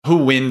who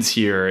wins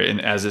here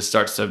as it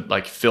starts to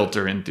like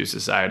filter in through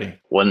society?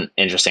 One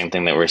interesting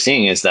thing that we're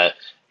seeing is that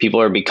people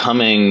are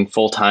becoming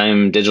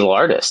full-time digital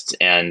artists,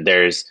 and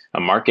there's a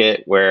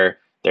market where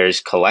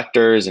there's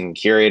collectors and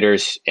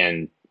curators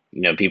and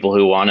people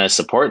who want to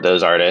support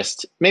those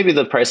artists. Maybe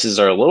the prices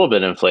are a little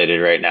bit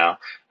inflated right now,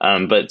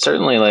 but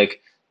certainly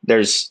like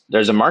there's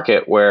a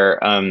market where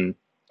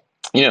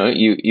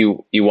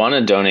you want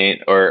to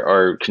donate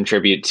or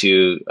contribute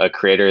to a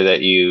creator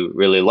that you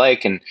really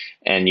like,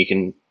 and you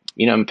can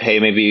pay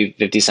maybe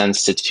 50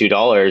 cents to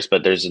 $2,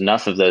 but there's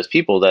enough of those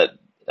people that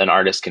an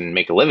artist can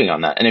make a living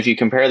on that. And if you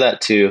compare that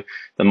to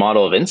the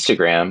model of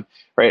Instagram,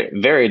 right,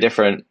 very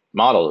different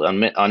model.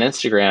 On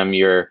Instagram,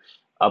 you're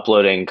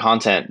uploading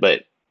content,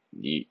 but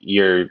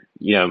you're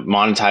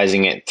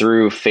monetizing it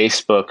through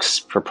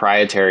Facebook's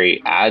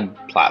proprietary ad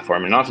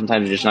platform, and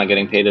oftentimes you're just not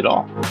getting paid at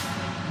all.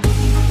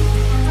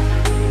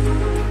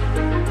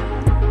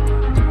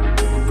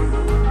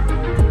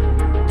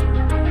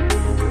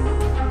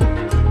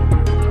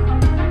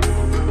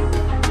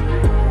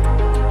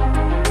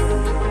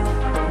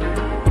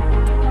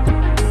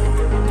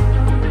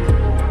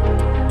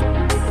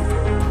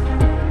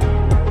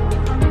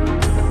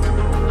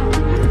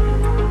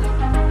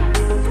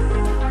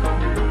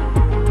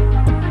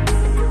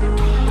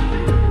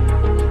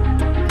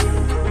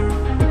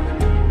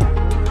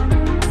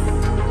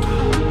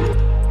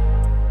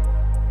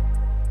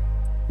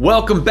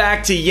 Welcome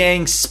back to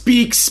Yang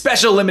Speaks,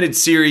 special limited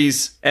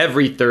series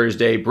every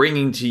Thursday,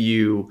 bringing to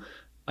you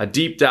a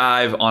deep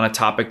dive on a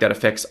topic that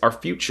affects our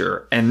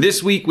future. And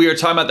this week we are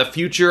talking about the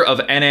future of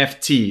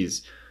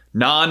NFTs,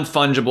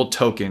 non-fungible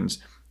tokens.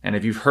 And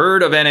if you've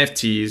heard of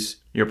NFTs,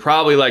 you're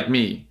probably like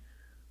me,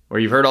 where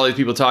you've heard all these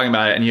people talking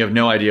about it and you have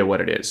no idea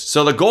what it is.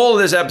 So the goal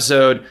of this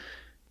episode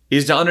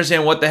is to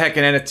understand what the heck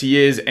an NFT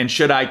is and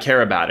should I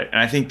care about it?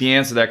 And I think the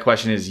answer to that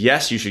question is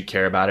yes, you should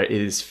care about it.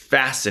 It is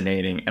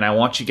fascinating. And I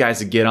want you guys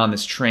to get on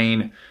this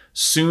train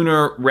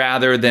sooner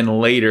rather than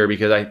later,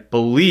 because I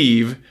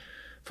believe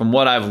from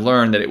what I've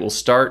learned that it will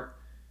start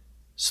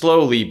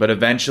slowly, but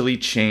eventually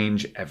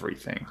change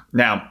everything.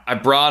 Now, I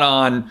brought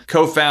on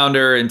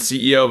co-founder and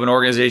CEO of an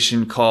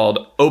organization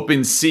called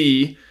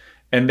OpenSea,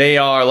 and they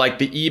are like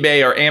the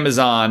eBay or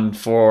Amazon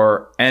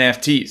for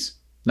NFTs.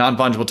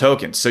 Non-fungible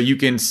tokens. So you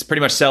can pretty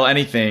much sell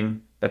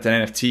anything that's an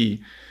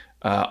NFT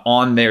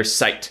on their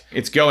site.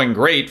 It's going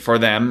great for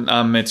them.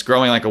 It's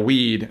growing like a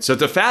weed. So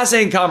it's a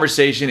fascinating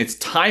conversation. It's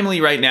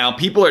timely right now.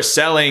 People are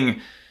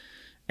selling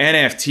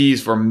NFTs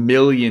for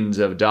millions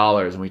of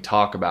dollars, and we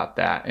talk about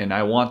that. And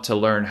I want to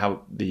learn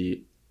how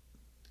the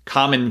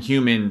common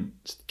human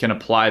can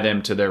apply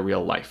them to their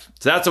real life.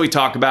 So that's what we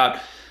talk about.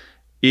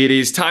 It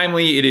is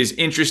timely, it is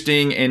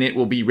interesting, and it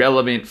will be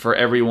relevant for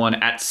everyone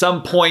at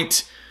some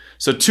point.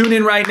 So tune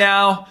in right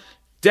now.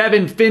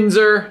 Devin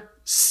Finzer,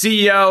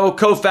 CEO,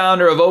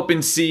 co-founder of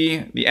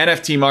OpenSea, the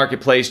NFT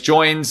marketplace,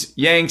 joins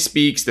Yang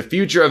Speaks, the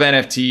future of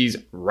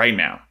NFTs, right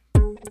now.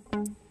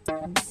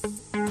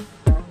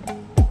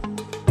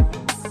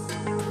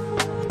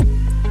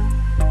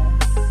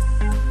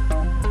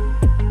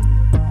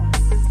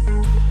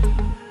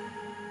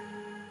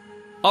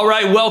 All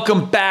right,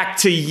 welcome back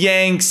to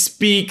Yang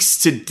Speaks.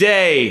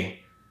 Today,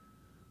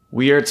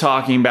 we are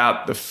talking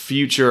about the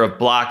future of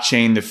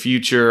blockchain, the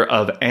future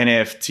of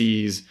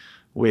NFTs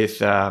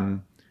with a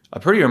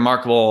pretty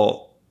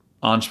remarkable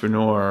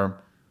entrepreneur.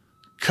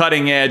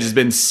 Cutting edge, has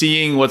been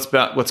seeing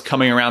what's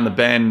coming around the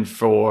bend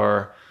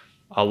for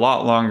a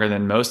lot longer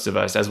than most of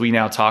us. As we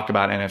now talk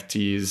about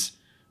NFTs,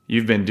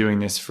 you've been doing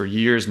this for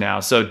years now.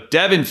 So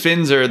Devin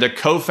Finzer, the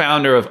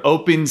co-founder of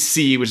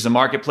OpenSea, which is a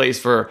marketplace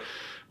for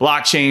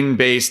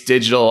blockchain-based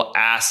digital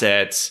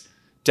assets.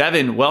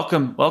 Devin,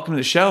 welcome to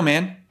the show,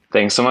 man.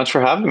 Thanks so much for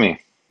having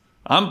me.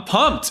 I'm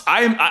pumped.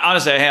 I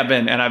honestly, I have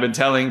been, and I've been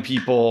telling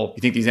people,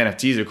 you think these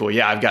NFTs are cool?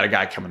 Yeah, I've got a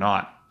guy coming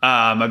on.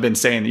 I've been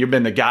saying you've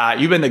been the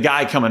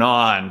guy coming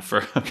on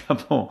for like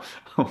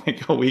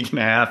a week and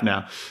a half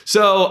now.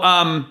 So,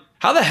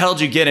 how the hell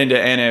did you get into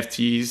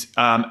NFTs?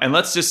 And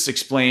let's just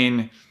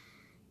explain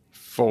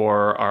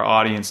for our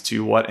audience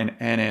too what an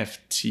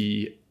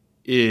NFT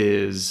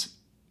is,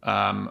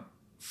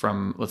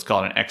 from, let's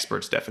call it an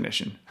expert's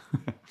definition.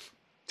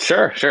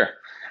 Sure.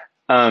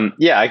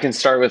 Yeah, I can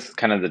start with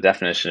kind of the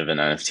definition of an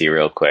NFT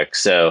real quick.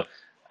 So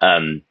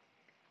an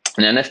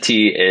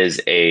NFT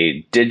is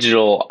a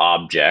digital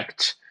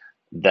object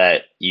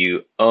that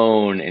you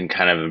own in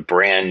kind of a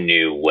brand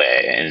new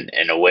way, and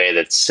in a way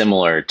that's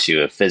similar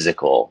to a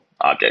physical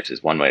object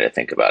is one way to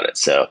think about it.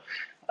 So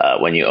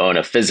when you own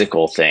a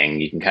physical thing,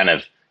 you can kind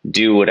of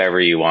do whatever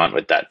you want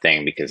with that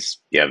thing because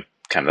you have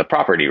kind of the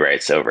property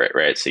rights over it,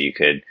 right? So you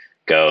could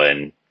go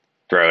and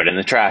throw it in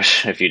the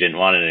trash if you didn't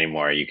want it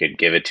anymore. You could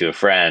give it to a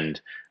friend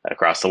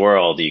across the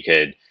world. You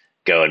could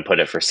go and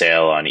put it for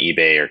sale on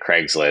eBay or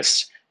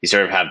Craigslist. You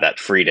sort of have that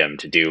freedom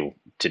to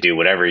do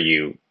whatever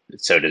you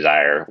so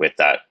desire with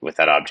that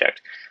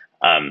object.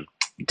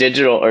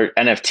 Digital or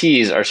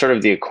NFTs are sort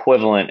of the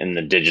equivalent in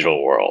the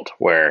digital world,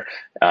 where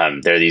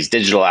they're these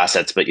digital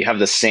assets, but you have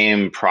the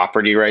same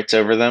property rights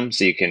over them.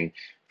 So you can,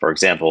 for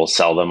example,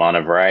 sell them on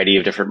a variety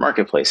of different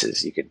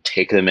marketplaces. You can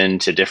take them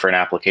into different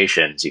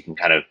applications. You can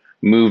kind of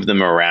move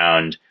them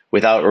around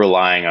without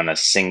relying on a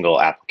single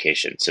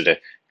application. So to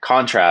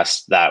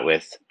contrast that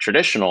with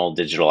traditional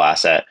digital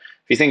asset,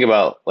 if you think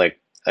about like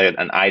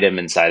an item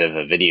inside of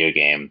a video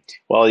game,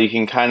 well, you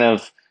can kind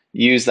of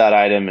use that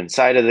item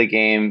inside of the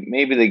game.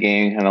 Maybe the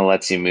game kind of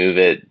lets you move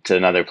it to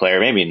another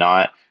player, maybe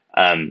not.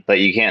 But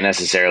you can't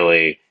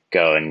necessarily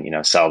go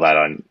and sell that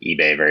on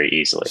eBay very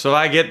easily. So if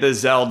I get the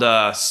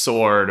Zelda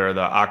sword or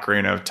the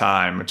Ocarina of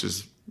Time, which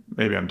is,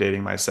 maybe I'm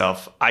dating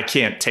myself, I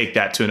can't take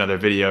that to another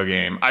video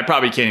game. I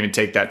probably can't even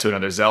take that to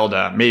another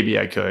Zelda. Maybe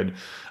I could.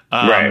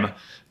 Right.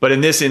 But in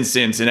this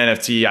instance, in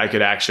NFT, I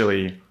could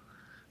actually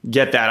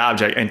get that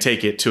object and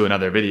take it to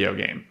another video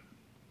game.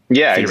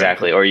 Yeah,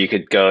 exactly. Or you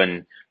could go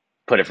and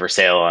put it for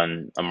sale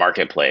on a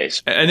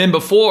marketplace. And then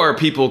before,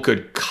 people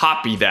could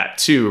copy that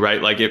too,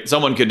 right? Like if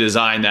someone could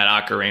design that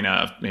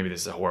ocarina, maybe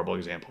this is a horrible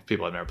example,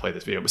 people have never played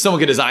this video, but someone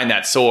could design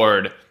that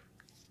sword,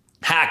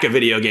 hack a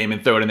video game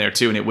and throw it in there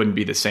too, and it wouldn't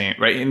be the same,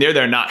 right? And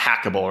they're not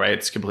hackable, right?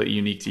 It's completely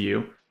unique to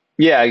you.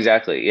 Yeah,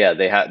 exactly. Yeah,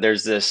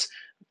 there's this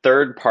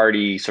third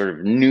party sort of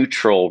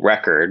neutral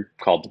record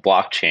called the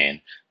blockchain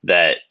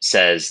that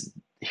says,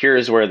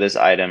 here's where this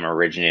item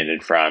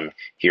originated from.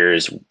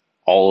 Here's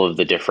all of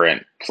the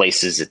different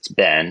places it's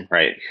been,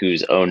 right?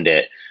 Who's owned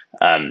it.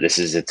 This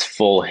is its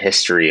full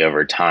history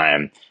over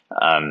time.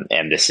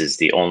 And this is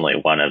the only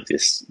one of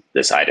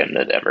this item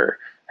that ever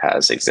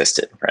has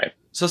existed, right?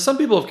 So some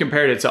people have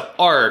compared it to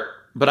art,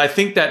 but I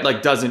think that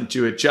like doesn't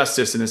do it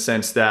justice in the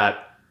sense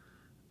that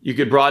you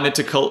could broaden it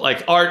to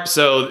like art.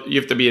 So you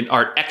have to be an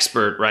art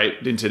expert, right?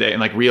 In today,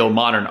 and like real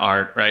modern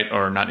art, right?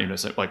 Or not even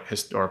like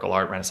historical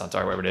art, Renaissance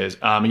art, whatever it is.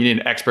 You need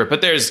an expert,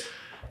 but there's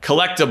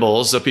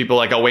collectibles. So people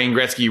like a Wayne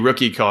Gretzky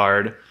rookie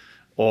card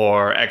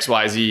or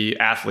XYZ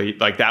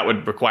athlete, like that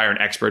would require an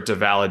expert to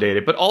validate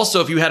it. But also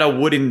if you had a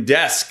wooden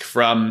desk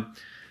from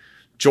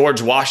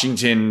George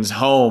Washington's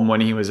home when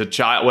he was a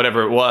child,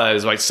 whatever it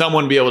was, like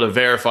someone would be able to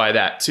verify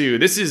that too.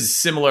 This is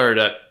similar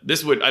to an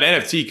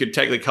NFT could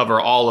technically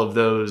cover all of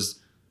those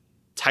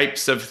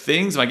types of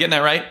things. Am I getting that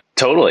right?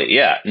 Totally.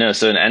 Yeah. No.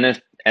 So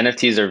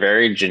NFTs are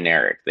very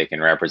generic. They can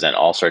represent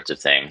all sorts of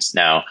things.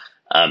 Now,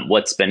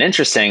 what's been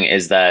interesting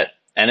is that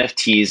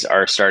NFTs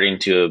are starting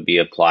to be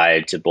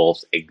applied to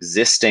both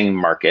existing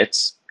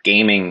markets.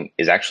 Gaming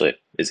is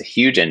a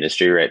huge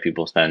industry, right?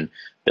 People spend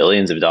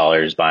billions of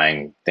dollars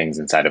buying things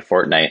inside of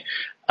Fortnite.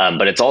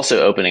 But it's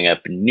also opening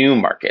up new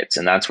markets.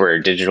 And that's where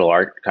digital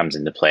art comes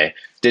into play.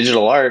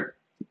 Digital art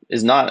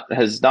has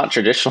not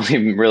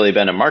traditionally really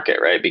been a market,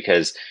 right?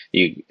 Because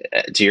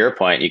to your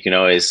point, you can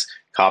always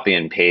copy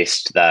and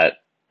paste that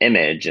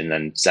image and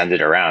then send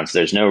it around. So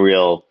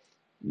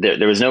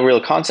there was no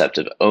real concept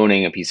of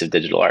owning a piece of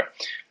digital art.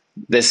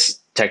 This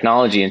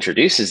technology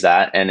introduces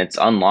that, and it's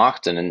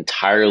unlocked an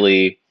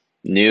entirely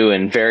new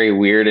and very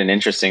weird and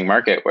interesting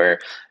market where,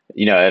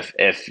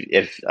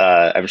 if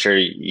I'm sure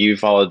you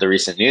followed the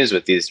recent news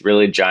with these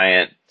really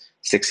giant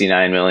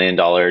 $69 million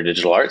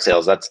digital art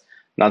sales, that's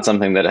not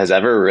something that has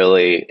ever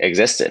really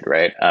existed,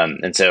 right?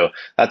 And so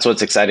that's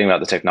what's exciting about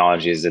the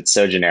technology is it's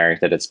so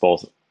generic that it's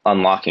both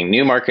unlocking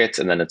new markets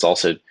and then it's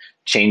also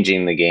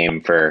changing the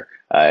game for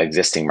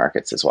existing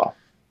markets as well.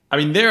 I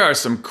mean, there are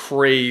some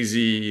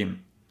crazy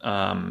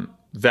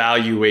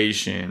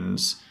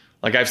valuations.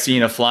 Like I've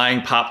seen a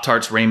flying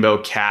Pop-Tarts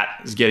rainbow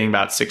cat is getting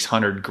about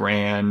 600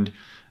 grand.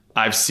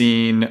 I've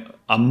seen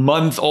a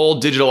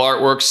month-old digital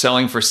artwork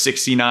selling for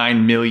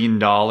 $69 million.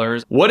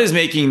 What is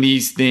making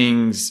these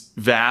things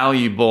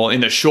valuable in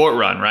the short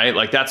run, right?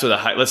 Like that's where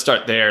let's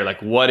start there. Like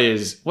what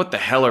the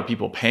hell are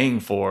people paying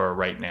for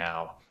right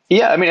now?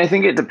 Yeah, I mean, I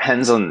think it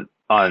depends on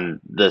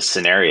the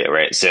scenario,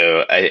 right?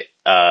 So I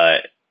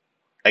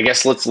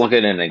guess let's look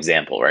at an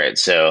example, right?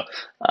 So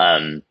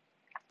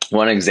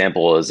one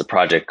example is a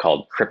project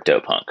called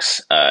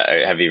CryptoPunks.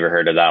 Have you ever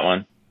heard of that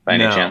one by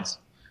any chance?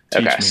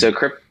 Okay, so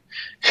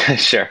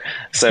sure.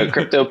 So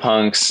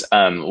CryptoPunks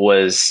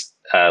was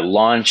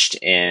launched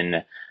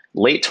in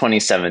late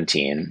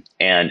 2017,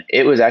 and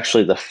it was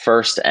actually the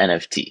first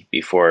NFT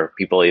before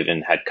people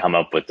even had come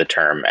up with the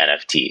term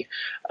NFT.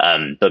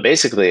 But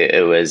basically,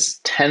 it was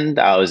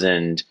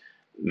 10,000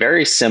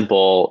 very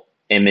simple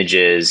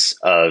images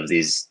of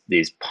these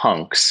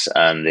punks.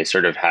 They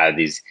sort of had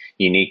these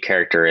unique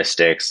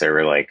characteristics. There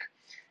were like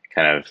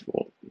kind of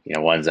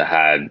ones that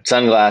had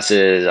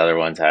sunglasses, other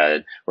ones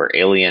were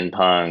alien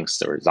punks,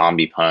 there were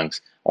zombie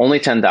punks. Only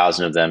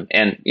 10,000 of them,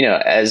 and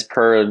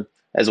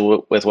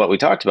with what we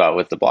talked about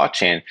with the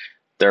blockchain,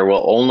 there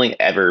will only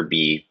ever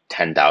be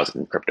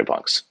 10,000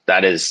 CryptoPunks.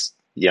 That is,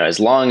 as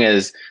long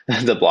as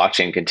the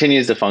blockchain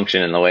continues to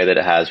function in the way that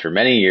it has for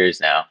many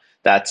years now,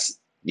 that's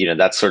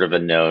sort of a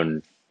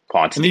known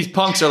quantity. And these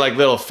punks are like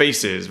little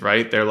faces,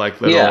 right? They're like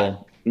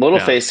little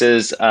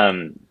faces.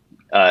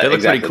 They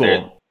look pretty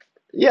cool.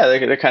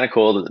 They're kind of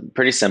cool,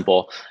 pretty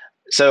simple.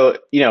 So,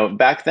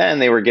 back then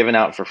they were given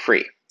out for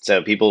free.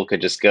 So people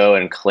could just go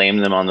and claim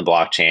them on the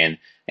blockchain.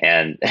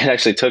 And it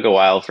actually took a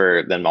while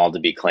for them all to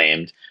be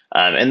claimed.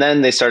 And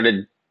then they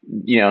started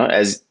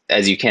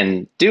as you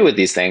can do with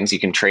these things, you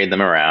can trade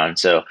them around.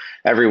 So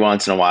every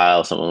once in a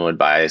while, someone would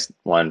buy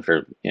one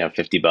for,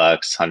 $50,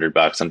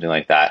 $100, something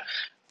like that.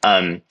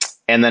 And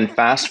then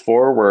fast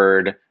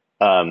forward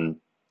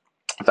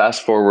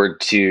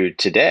to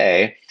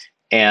today,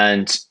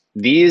 and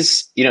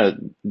these,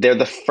 they're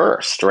the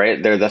first,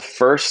 right? They're the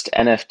first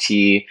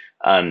NFT.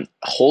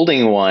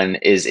 Holding one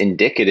is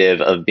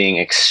indicative of being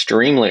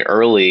extremely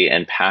early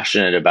and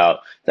passionate about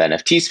the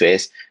NFT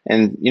space.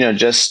 And,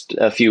 just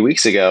a few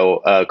weeks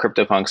ago,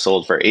 CryptoPunk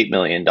sold for $8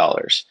 million.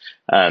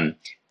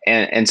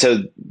 And so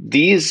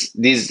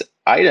these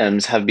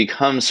items have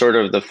become sort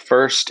of the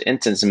first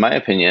instance, in my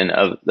opinion,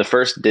 of the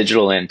first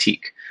digital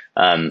antique,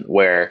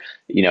 where,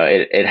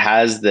 it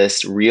has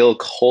this real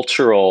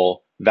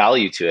cultural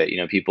value to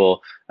it.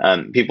 People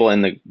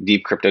in the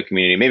deep crypto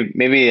community,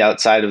 maybe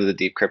outside of the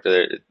deep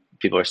crypto,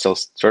 people are still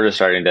sort of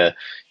starting to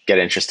get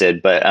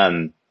interested, but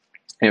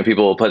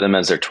people will put them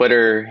as their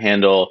Twitter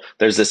handle.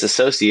 There's this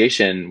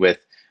association with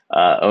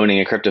owning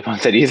a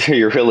CryptoPunk that either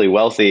you're really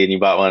wealthy and you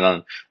bought one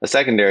on the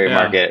secondary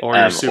market, or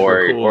you're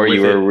super cool or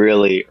you were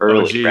really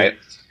early, OG.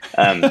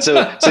 right?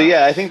 So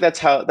yeah, I think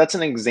that's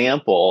an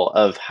example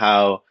of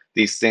how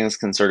these things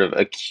can sort of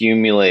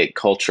accumulate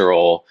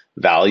cultural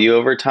value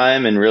over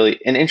time and really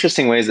in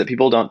interesting ways that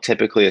people don't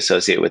typically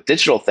associate with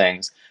digital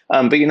things.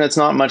 But it's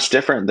not much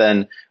different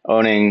than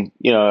owning,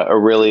 a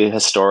really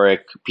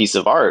historic piece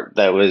of art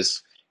that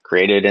was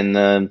created in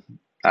the,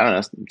 I don't know,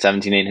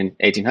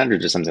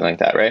 1800s or something like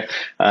that, right?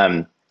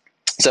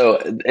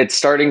 So it's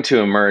starting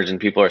to emerge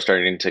and people are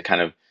starting to kind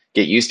of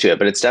get used to it,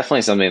 but it's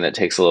definitely something that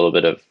takes a little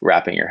bit of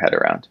wrapping your head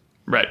around.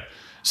 Right.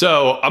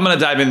 So I'm going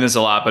to dive into this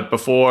a lot, but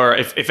before,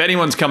 if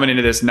anyone's coming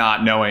into this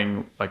not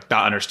knowing, like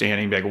not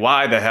understanding, like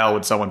why the hell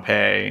would someone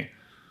pay,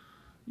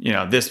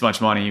 this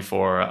much money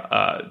for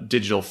a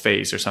digital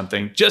face or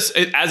something? Just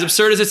as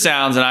absurd as it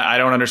sounds, and I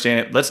don't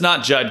understand it, let's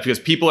not judge because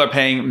people are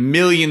paying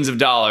millions of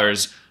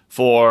dollars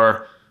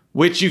for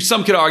which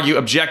some could argue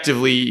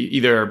objectively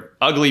either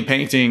ugly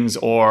paintings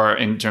or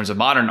in terms of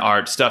modern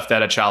art, stuff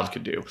that a child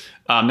could do.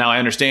 Now I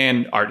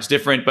understand art is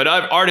different, but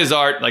art is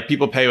art. Like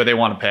people pay what they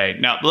want to pay.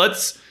 Now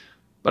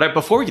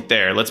before we get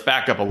there, let's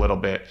back up a little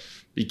bit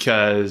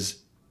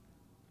because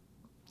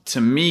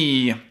to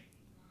me,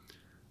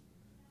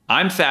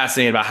 I'm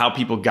fascinated about how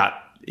people got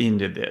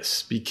into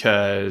this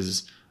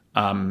because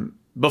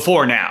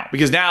before now,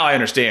 because now I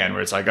understand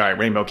where it's like, all right,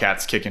 Rainbow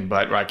Cat's kicking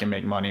butt where I can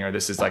make money, or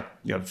this is like,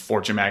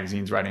 Fortune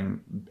magazine's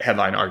writing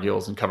headline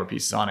articles and cover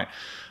pieces on it.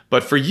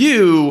 But for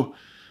you,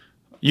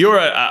 you're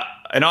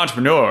an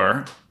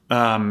entrepreneur.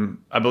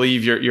 I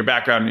believe your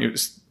background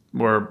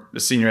were a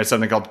senior at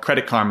something called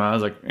Credit Karma. I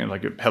was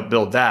like help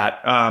build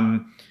that.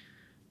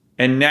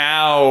 And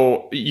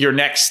now your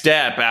next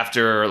step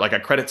after like a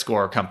credit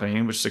score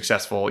company, which is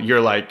successful, you're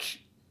like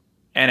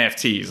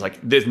NFTs, like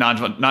this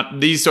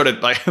not these sort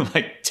of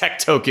like tech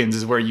tokens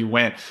is where you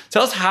went.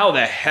 Tell us how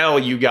the hell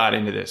you got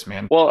into this,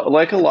 man. Well,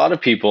 like a lot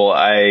of people,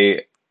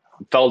 I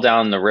fell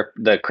down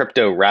the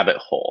crypto rabbit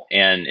hole.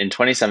 And in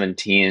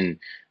 2017,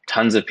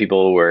 tons of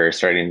people were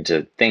starting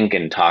to think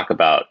and talk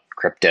about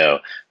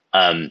crypto.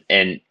 And,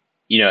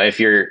 if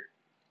you're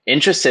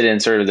interested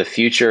in sort of the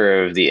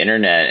future of the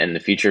internet and the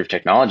future of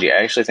technology, I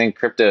actually think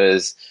crypto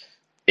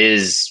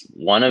is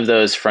one of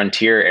those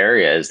frontier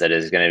areas that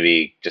is going to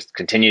be just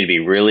continue to be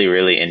really,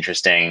 really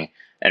interesting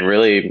and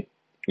really,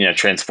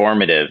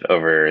 transformative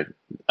over,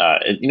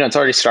 it's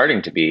already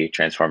starting to be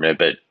transformative,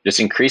 but just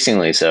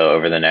increasingly so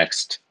over the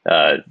next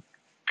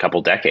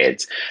couple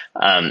decades.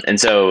 And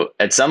so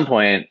at some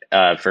point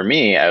for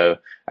me, I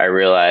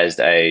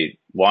realized I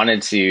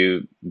wanted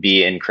to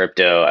be in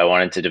crypto. I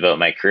wanted to devote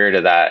my career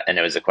to that. And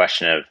it was a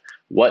question of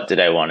what did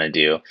I want to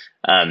do?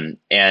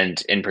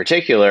 And in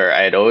particular,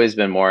 I had always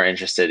been more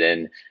interested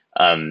in,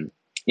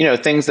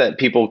 things that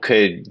people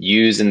could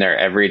use in their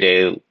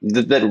everyday,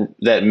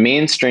 that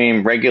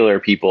mainstream regular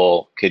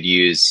people could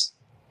use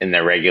in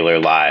their regular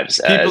lives.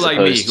 People like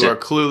me who are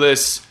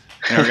clueless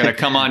and are going to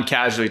come on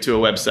casually to a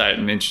website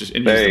and use the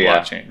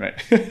blockchain,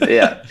 right?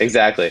 Yeah,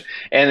 exactly.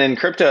 And in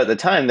crypto at the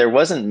time, there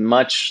wasn't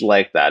much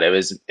like that. It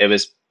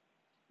was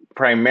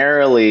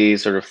primarily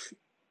sort of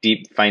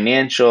deep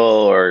financial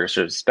or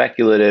sort of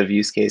speculative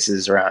use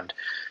cases around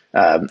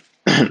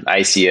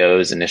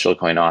ICOs, initial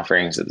coin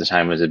offerings at the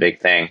time was a big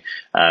thing.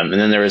 And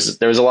then there was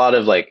a lot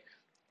of like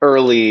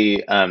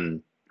early,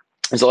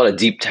 there's a lot of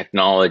deep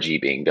technology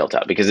being built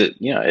out because it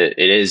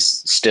is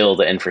still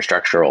the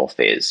infrastructural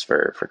phase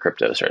for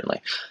crypto,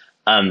 certainly.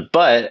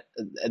 But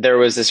there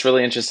was this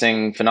really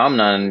interesting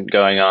phenomenon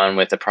going on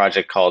with a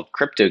project called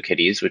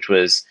CryptoKitties, which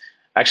was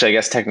actually, I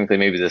guess, technically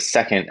maybe the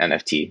second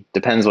NFT.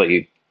 Depends what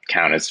you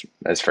count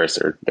as first,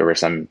 or there were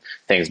some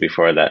things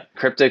before that.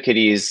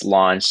 CryptoKitties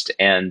launched,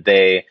 and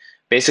they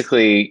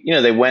basically,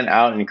 they went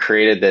out and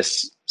created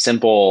this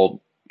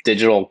simple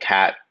digital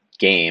cat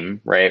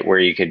game, right, where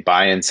you could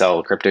buy and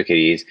sell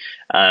CryptoKitties.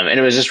 And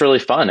it was just really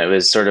fun. It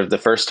was sort of the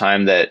first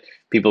time that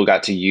people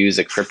got to use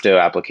a crypto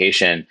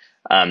application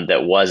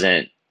that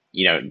wasn't,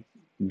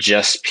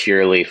 just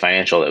purely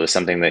financial. It was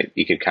something that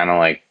you could kind of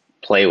like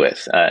play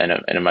with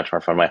in a much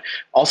more fun way.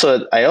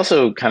 Also, I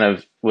also kind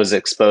of was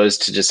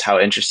exposed to just how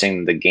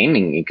interesting the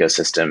gaming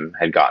ecosystem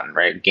had gotten,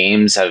 right?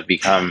 Games have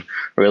become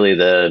really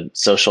the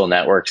social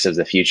networks of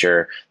the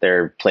future.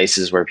 They're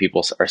places where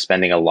people are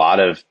spending a lot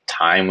of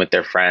time with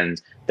their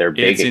friends. They're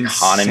big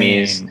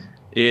economies.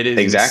 It is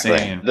exactly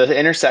insane. The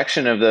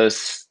intersection of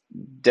those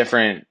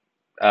different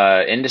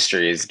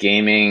industries,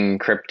 gaming,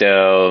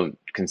 crypto,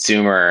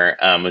 consumer,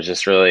 was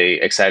just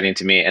really exciting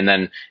to me. And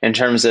then in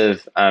terms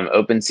of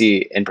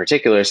OpenSea in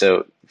particular,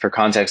 so for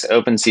context,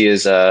 OpenSea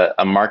is a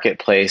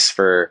marketplace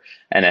for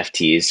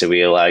NFTs. So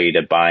we allow you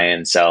to buy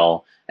and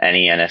sell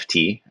any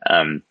NFT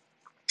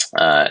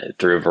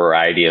through a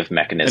variety of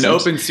mechanisms.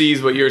 And OpenSea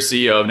is what you're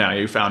CEO of now.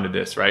 You founded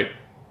this, right?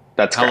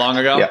 That's how correct. long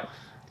ago?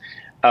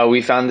 Yeah.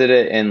 We founded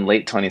it in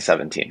late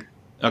 2017.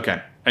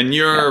 Okay. And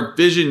your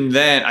vision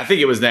then, I think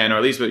it was then, or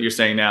at least what you're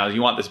saying now, is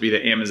you want this to be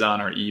the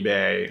Amazon or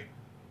eBay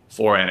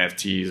for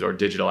NFTs or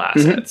digital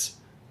assets. Mm-hmm.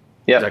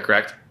 Yep. Is that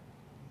correct?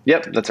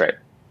 Yep, that's right.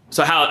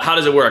 So how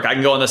does it work? I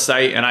can go on the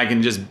site and I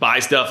can just buy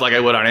stuff like I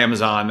would on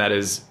Amazon that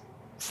is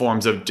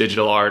forms of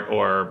digital art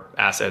or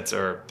assets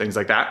or things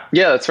like that?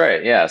 Yeah, that's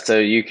right. Yeah. So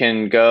you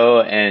can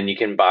go and you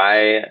can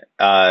buy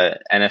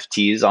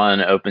NFTs on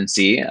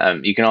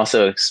OpenSea. You can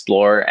also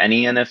explore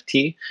any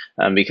NFT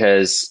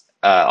because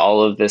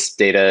all of this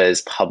data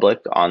is public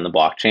on the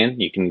blockchain.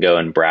 You can go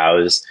and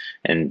browse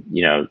and,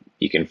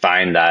 you can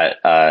find that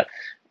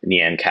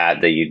Nyan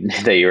Cat that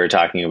you were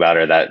talking about,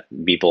 or that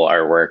Beeple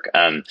artwork.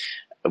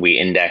 We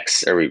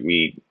index, or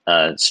we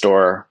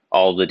store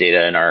all the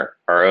data in our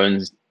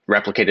own,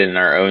 replicated in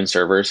our own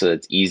server, so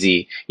it's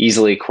easily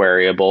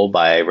queryable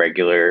by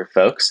regular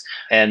folks.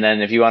 And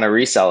then if you want to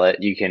resell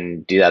it, you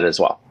can do that as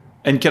well.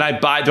 And do I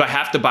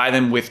have to buy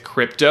them with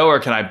crypto, or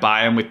can I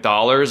buy them with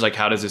dollars? Like,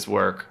 how does this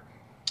work?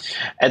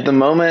 At the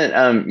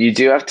moment, you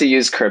do have to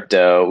use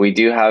crypto. We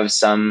do have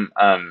some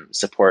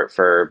support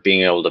for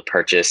being able to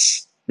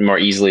more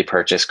easily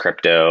purchase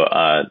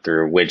crypto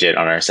through a widget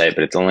on our site,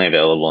 but it's only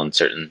available in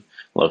certain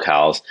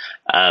locales.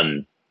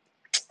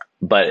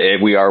 But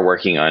we are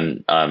working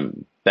on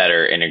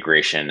better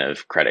integration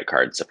of credit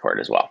card support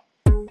as well.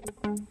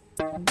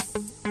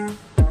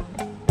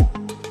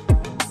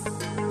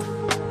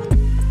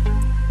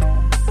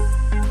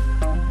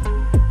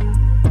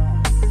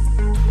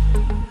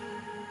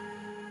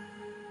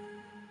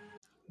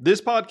 This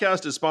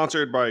podcast is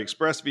sponsored by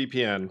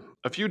ExpressVPN.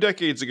 A few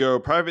decades ago,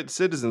 private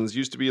citizens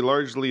used to be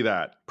largely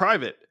that.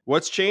 Private.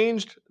 What's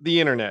changed? The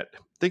internet.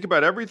 Think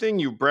about everything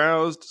you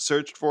browsed,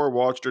 searched for,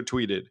 watched, or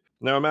tweeted.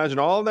 Now imagine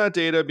all of that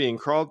data being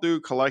crawled through,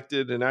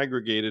 collected, and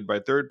aggregated by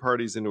third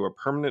parties into a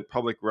permanent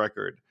public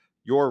record.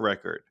 Your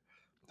record.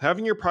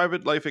 Having your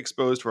private life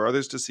exposed for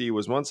others to see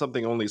was once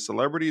something only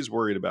celebrities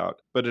worried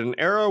about. But in an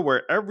era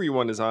where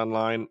everyone is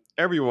online,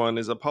 everyone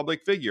is a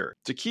public figure.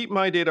 To keep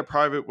my data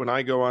private when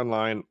I go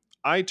online,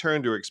 I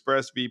turn to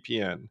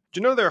ExpressVPN. Do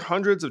you know there are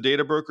hundreds of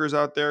data brokers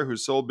out there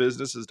whose sole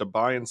business is to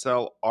buy and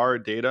sell our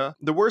data?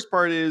 The worst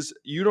part is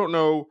you don't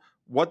know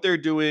what they're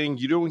doing.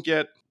 You don't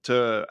get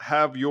to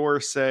have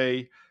your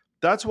say.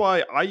 That's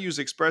why I use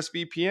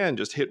ExpressVPN.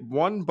 Just hit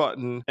one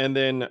button and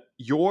then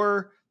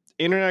your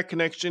internet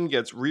connection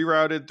gets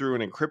rerouted through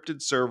an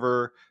encrypted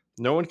server.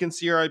 No one can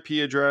see your IP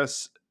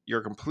address.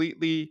 You're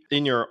completely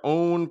in your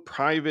own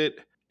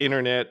private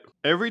internet.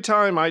 Every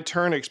time I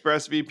turn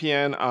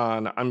ExpressVPN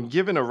on, I'm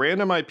given a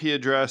random IP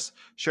address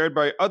shared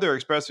by other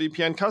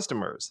ExpressVPN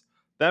customers.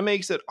 That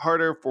makes it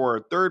harder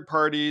for third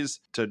parties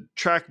to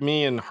track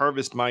me and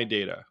harvest my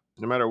data.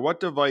 No matter what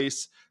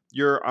device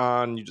you're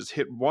on, you just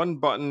hit one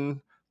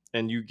button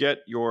and you get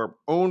your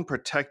own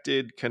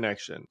protected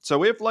connection.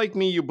 So if, like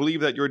me, you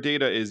believe that your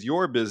data is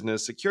your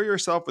business, secure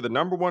yourself with the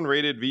 #1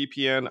 rated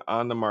VPN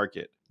on the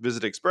market.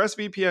 Visit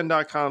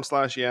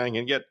expressvpn.com/yang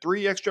and get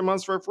 3 extra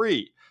months for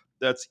free.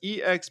 That's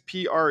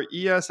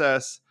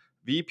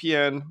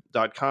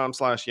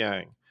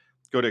expressvpn.com/yang.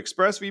 Go to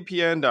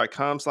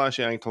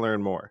expressvpn.com/yang to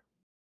learn more.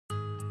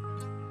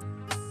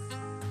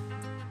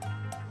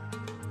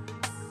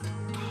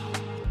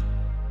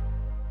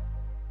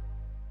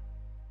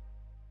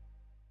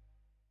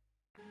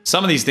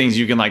 Some of these things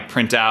you can like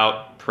print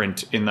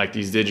in like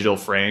these digital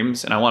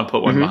frames. And I want to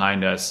put one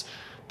behind us.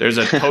 There's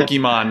a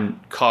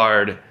Pokemon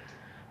card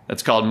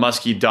that's called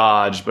Musky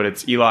Dodge, but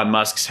it's Elon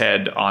Musk's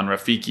head on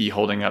Rafiki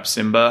holding up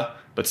Simba,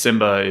 but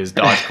Simba is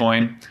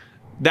Dogecoin.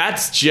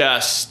 That's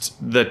just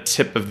the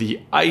tip of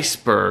the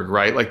iceberg,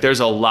 right? Like there's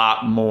a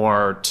lot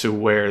more to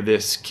where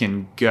this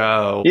can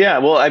go. Yeah,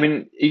 well, I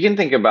mean, you can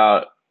think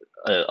about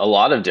a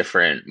lot of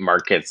different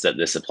markets that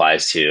this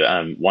applies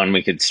to. One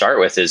we could start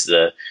with is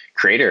the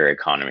creator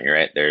economy,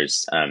 right?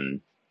 There's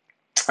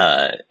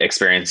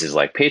experiences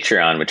like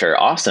Patreon, which are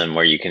awesome,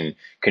 where you can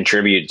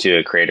contribute to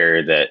a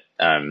creator that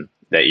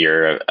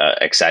you're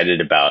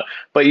excited about,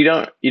 but you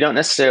don't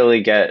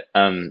necessarily get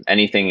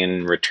anything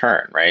in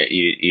return, right?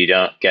 You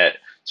don't get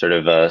sort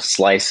of a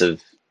slice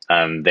of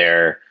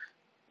their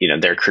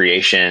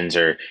creations,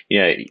 or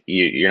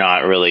you're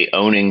not really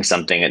owning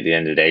something at the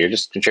end of the day. You're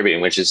just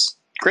contributing, which is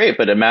great,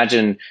 but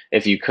imagine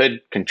if you could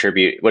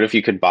contribute. What if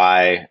you could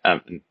buy,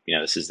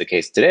 this is the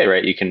case today,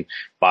 right? You can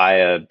buy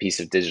a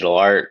piece of digital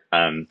art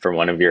from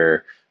one of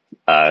your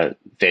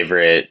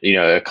favorite,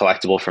 a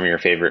collectible from your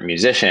favorite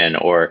musician,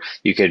 or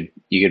you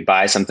could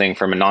buy something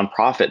from a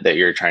nonprofit that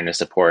you're trying to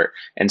support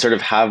and sort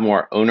of have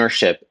more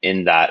ownership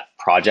in that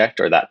project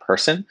or that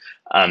person.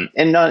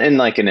 And not in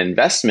like an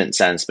investment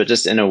sense, but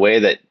just in a way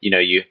that,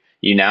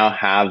 you now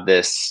have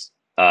this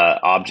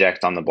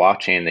object on the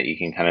blockchain that you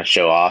can kind of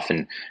show off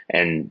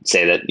and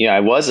say that, I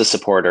was a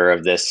supporter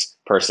of this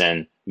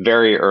person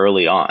very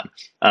early on.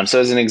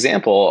 So as an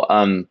example,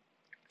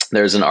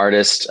 there's an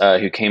artist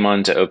who came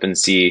on to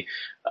OpenSea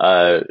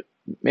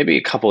maybe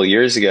a couple of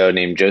years ago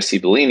named Josie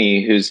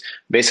Bellini, who's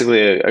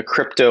basically a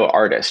crypto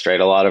artist, right?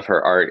 A lot of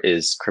her art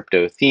is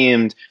crypto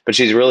themed, but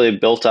she's really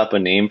built up a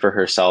name for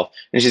herself,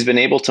 and she's been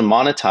able to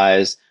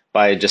monetize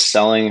by just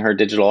selling her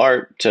digital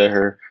art to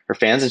her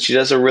fans, and she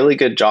does a really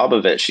good job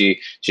of it.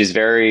 She's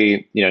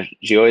very,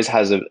 she always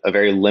has a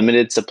very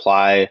limited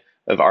supply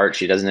of art.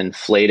 She doesn't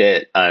inflate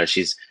it.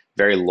 She's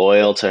very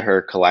loyal to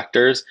her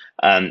collectors,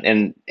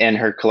 and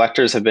her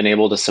collectors have been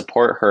able to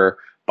support her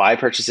by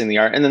purchasing the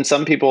art. And then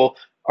some people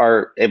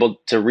are able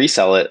to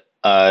resell it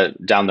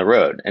down the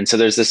road. And so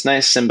there's this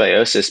nice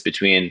symbiosis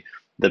between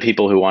the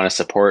people who want to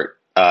support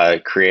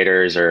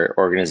creators or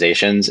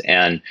organizations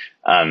and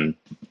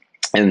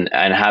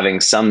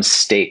having some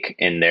stake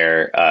in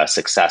their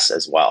success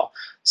as well.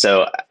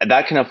 So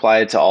that can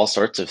apply to all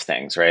sorts of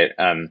things, right?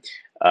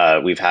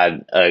 We've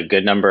had a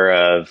good number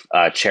of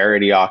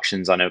charity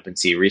auctions on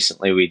OpenSea.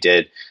 Recently, we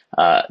did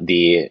I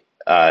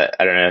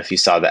don't know if you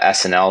saw the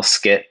SNL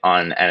skit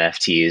on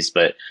NFTs,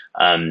 but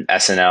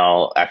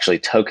SNL actually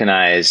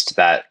tokenized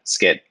that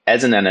skit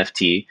as an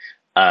NFT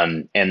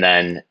and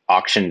then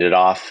auctioned it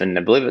off. And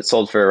I believe it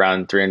sold for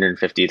around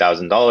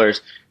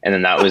 $350,000. And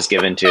then that was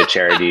given to a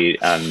charity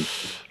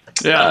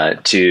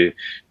to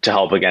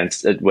help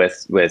against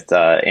with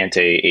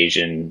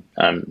anti-Asian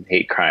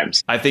hate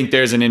crimes. I think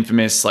there's an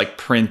infamous like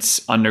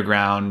Prince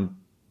underground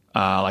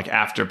like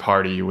after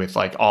party with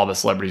like all the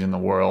celebrities in the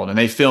world, and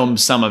they filmed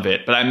some of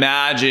it. But I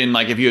imagine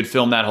like if you had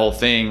filmed that whole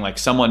thing, like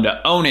someone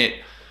to own it.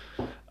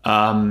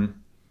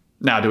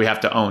 Now, do we have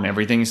to own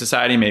everything in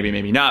society? Maybe,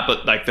 maybe not.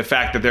 But like the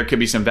fact that there could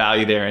be some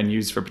value there and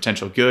used for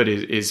potential good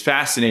is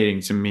fascinating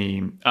to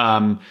me.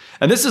 And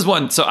this is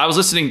one. So I was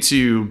listening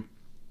to,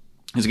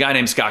 there's a guy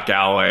named Scott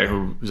Galloway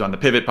who's on the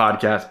Pivot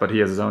podcast, but he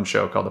has his own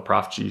show called the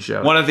Prof G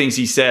Show. One of the things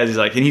he says is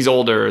like, and he's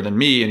older than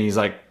me, and he's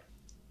like,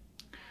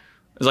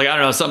 it's like, I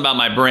don't know, something about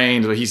my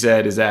brain. What he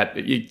said is that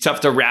it's tough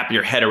to wrap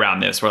your head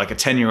around this, where like a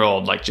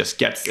 10-year-old like just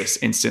gets this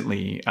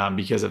instantly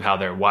because of how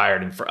they're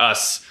wired. And for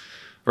us,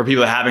 for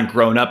people that haven't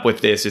grown up with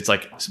this, it's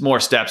like more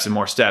steps and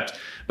more steps.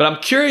 But I'm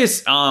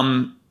curious,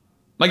 like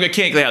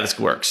mechanically how this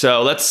works.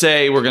 So let's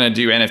say we're going to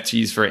do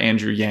NFTs for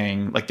Andrew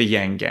Yang, like the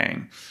Yang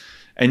Gang.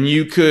 And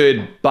you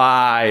could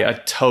buy a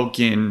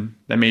token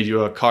that made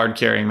you a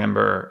card-carrying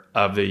member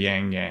of the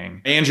Yang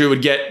Gang. Andrew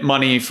would get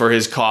money for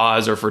his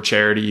cause or for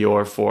charity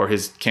or for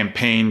his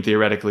campaign,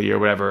 theoretically, or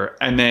whatever.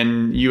 And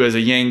then you as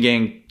a Yang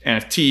Gang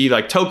NFT,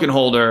 like token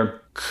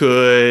holder,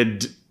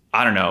 could,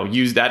 I don't know,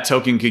 use that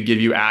token could give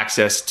you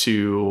access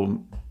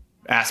to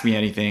Ask Me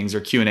Anythings or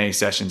Q&A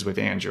sessions with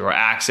Andrew, or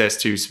access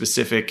to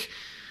specific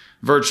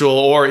virtual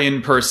or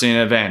in-person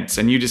events,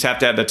 and you just have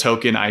to have the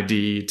token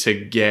ID to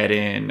get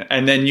in.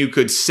 And then you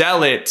could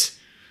sell it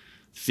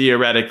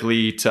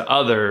theoretically to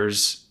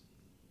others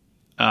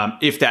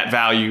if that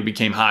value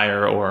became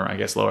higher or I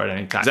guess lower at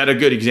any time. Is that a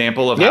good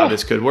example of how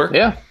this could work?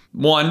 Yeah.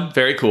 One,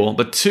 very cool.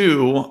 But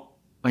two,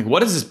 like what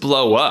does this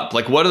blow up?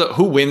 Like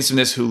who wins from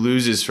this? Who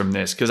loses from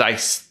this? Because I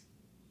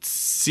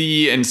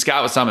see, and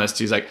Scott was talking about this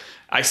too, he's like,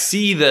 I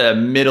see the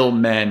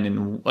middlemen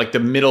and like the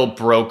middle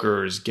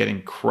brokers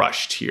getting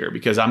crushed here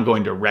because I'm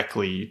going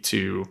directly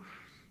to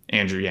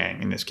Andrew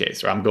Yang in this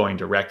case, or I'm going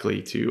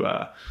directly to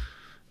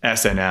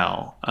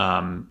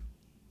SNL.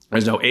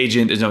 There's no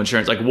agent, there's no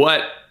insurance. Like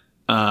what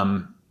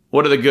are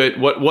the good,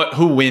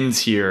 who wins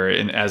here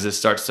as this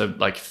starts to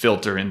like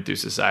filter in through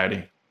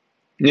society?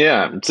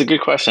 Yeah, it's a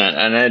good question.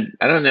 And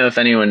I don't know if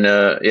anyone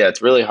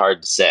it's really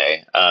hard to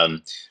say.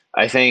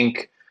 I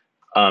think,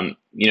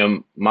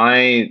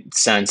 my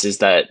sense is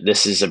that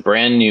this is a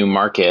brand new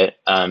market,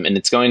 and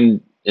it's going,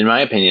 in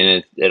my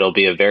opinion, it'll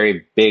be a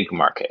very big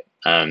market.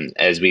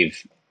 As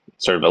we've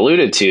sort of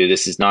alluded to,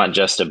 this is not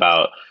just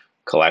about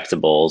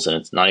collectibles, and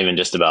it's not even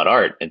just about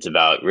art. It's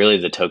about really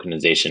the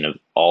tokenization of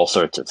all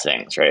sorts of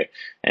things, right?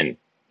 And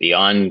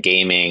beyond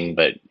gaming,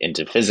 but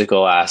into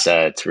physical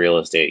assets, real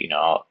estate,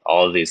 all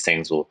of these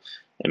things will,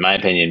 in my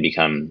opinion,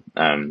 become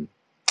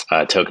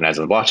tokenized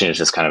on the blockchain. It's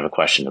just kind of a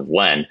question of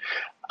when.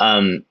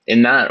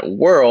 In that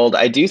world,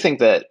 I do think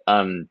that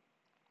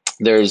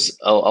there's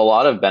a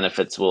lot of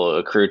benefits will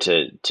accrue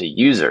to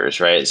users,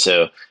 right?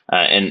 So,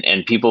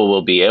 and people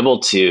will be able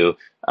to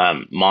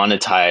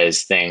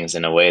monetize things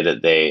in a way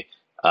that they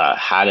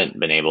hadn't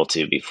been able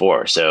to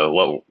before.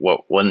 So,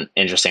 what one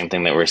interesting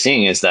thing that we're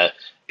seeing is that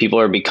people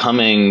are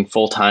becoming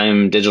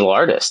full-time digital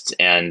artists,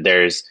 and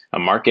there's a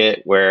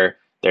market where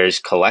there's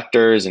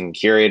collectors and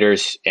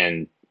curators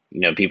and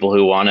people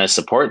who want to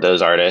support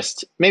those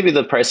artists. Maybe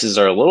the prices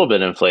are a little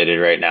bit inflated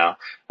right now,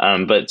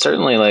 but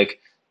certainly like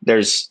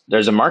there's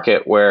a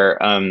market where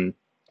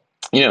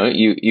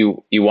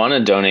you want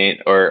to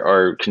donate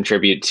or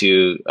contribute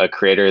to a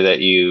creator that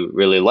you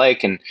really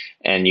like,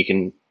 and you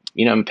can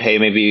pay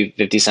maybe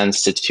 50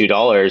 cents to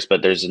 $2,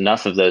 but there's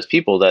enough of those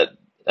people that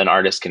an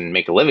artist can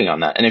make a living on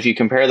that. And if you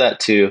compare that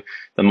to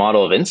the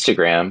model of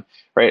Instagram,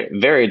 right,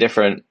 very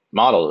different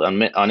model.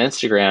 On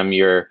Instagram,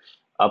 you're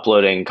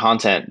uploading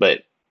content, but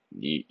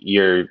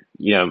you're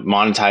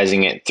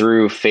monetizing it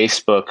through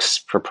Facebook's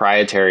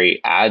proprietary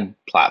ad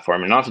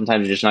platform, and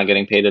oftentimes you're just not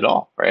getting paid at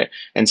all, right?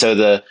 And so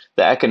the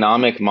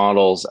economic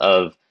models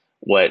of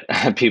what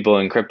people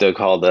in crypto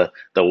call the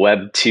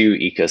Web 2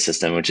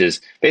 ecosystem, which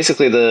is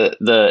basically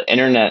the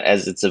internet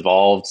as it's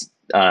evolved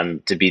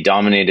to be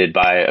dominated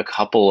by a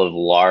couple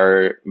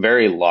of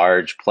very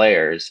large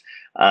players,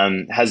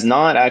 has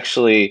not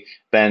actually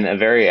been a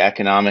very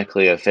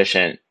economically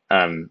efficient.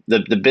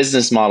 The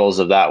business models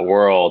of that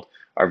world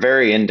are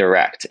very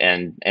indirect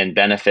and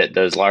benefit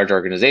those large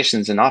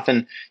organizations. And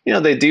often,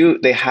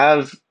 they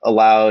have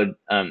allowed,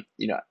 I'm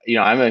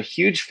a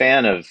huge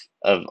fan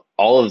of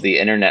all of the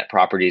internet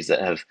properties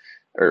that have,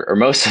 or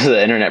most of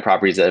the internet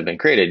properties that have been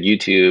created,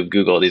 YouTube,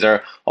 Google, these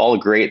are all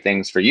great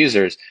things for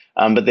users.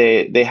 But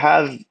they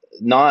have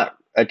not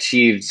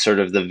achieved sort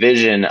of the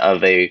vision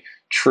of a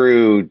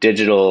true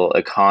digital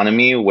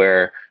economy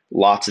where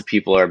lots of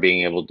people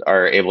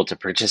are able to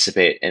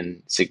participate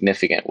in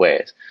significant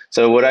ways.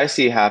 So what I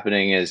see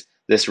happening is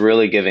this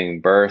really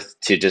giving birth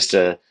to just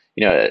a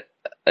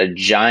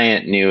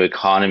giant new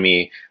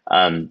economy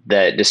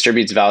that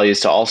distributes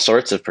values to all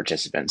sorts of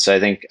participants. So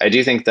I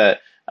do think that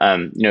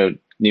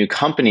new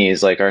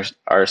companies like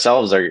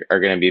ourselves are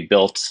going to be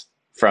built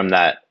from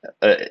that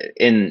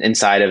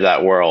inside of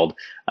that world.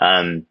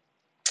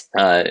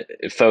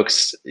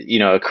 Folks,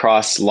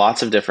 across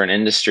lots of different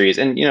industries,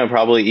 and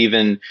probably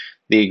even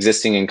the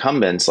existing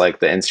incumbents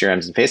like the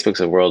Instagrams and Facebooks of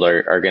the world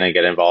are going to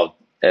get involved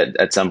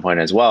at some point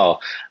as well.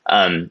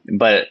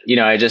 But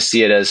I just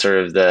see it as sort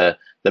of the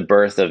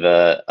birth of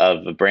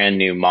a brand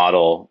new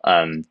model,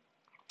 and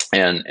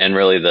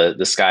really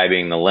the sky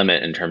being the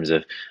limit in terms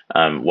of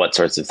what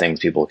sorts of things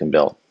people can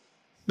build.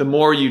 The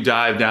more you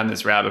dive down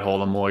this rabbit hole,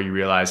 the more you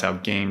realize how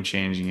game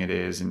changing it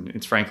is, and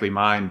it's frankly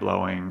mind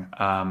blowing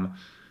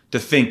to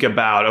think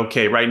about.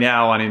 Okay, right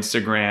now on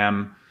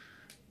Instagram,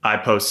 I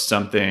post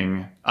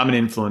something, I'm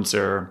an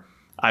influencer,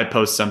 I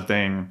post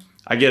something,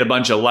 I get a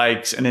bunch of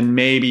likes, and then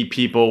maybe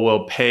people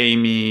will pay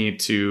me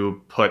to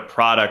put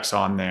products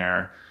on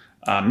there.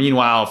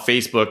 Meanwhile,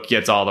 Facebook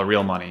gets all the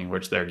real money,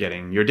 which they're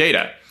getting your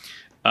data.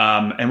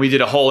 And we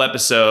did a whole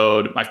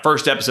episode, my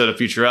first episode of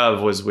Future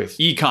of was with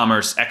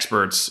e-commerce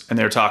experts, and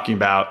they're talking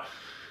about,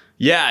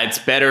 it's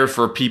better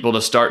for people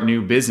to start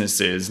new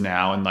businesses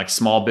now, and like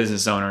small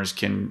business owners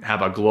can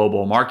have a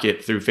global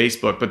market through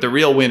Facebook. But the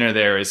real winner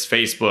there is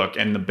Facebook,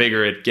 and the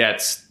bigger it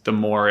gets, the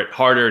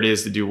harder it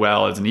is to do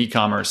well as an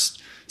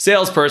e-commerce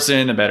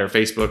salesperson. The better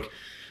Facebook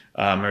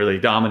really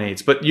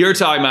dominates. But you're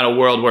talking about a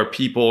world where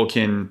people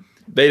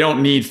they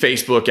don't need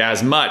Facebook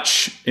as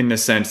much, in the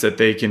sense that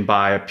they can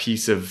buy a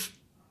piece of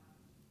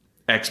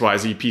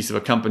XYZ, piece of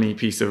a company,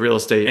 piece of real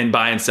estate, and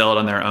buy and sell it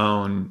on their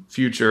own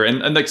future.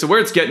 And like, so where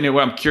it's getting to,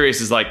 what I'm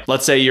curious is like,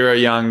 let's say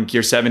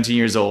you're 17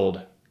 years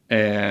old,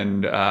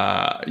 and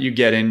you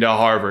get into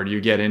Harvard, you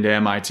get into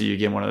MIT, you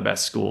get one of the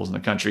best schools in the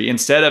country.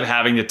 Instead of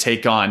having to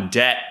take on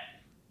debt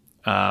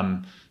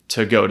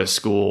to go to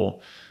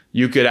school,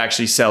 you could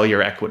actually sell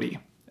your equity,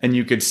 and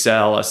you could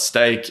sell a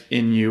stake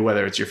in you,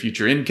 whether it's your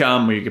future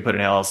income, or you could put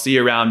an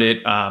LLC around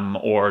it,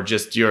 or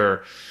just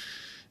your,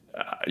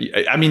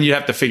 you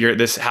have to figure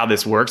how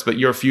this works, but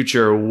your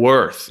future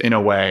worth in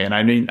a way. And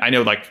I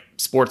know like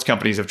sports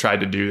companies have tried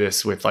to do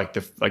this with like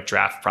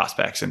draft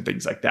prospects and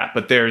things like that,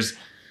 but there's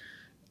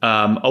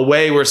a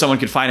way where someone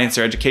could finance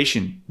their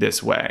education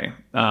this way,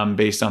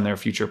 based on their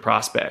future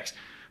prospects.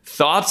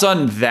 Thoughts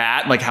on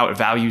that, like how it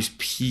values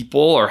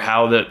people, or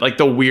how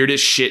the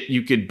weirdest shit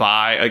you could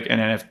buy like an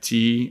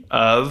NFT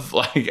of,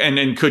 like, and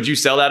then could you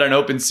sell that on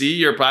OpenSea,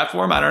 your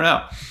platform? I don't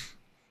know.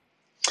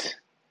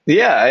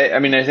 Yeah,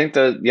 I think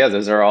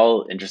those are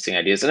all interesting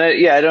ideas,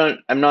 and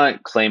I'm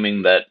not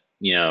claiming that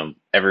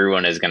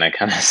everyone is going to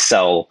kind of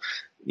sell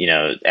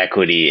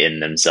equity in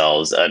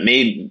themselves.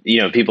 Maybe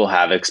people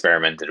have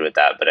experimented with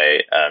that, but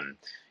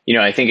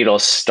I think it'll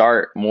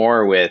start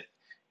more with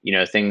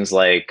things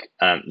like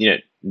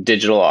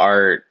digital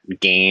art,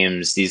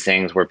 games, these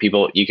things where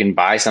you can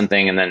buy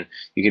something and then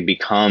you can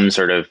become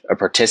sort of a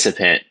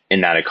participant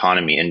in that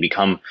economy and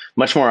become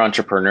much more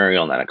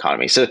entrepreneurial in that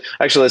economy. So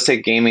actually, let's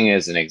take gaming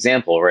as an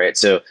example, right?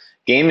 So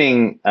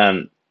gaming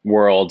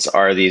worlds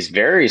are these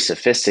very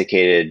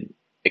sophisticated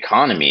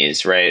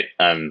economies, right?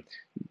 $1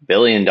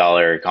 billion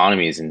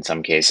economies in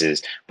some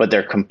cases, but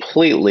they're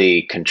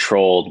completely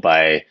controlled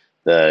by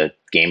the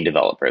game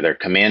developer. They're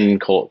command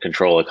and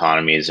control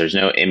economies. There's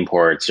no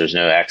imports, there's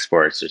no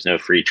exports, there's no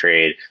free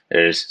trade.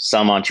 There's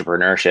some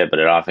entrepreneurship, but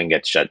it often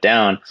gets shut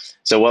down.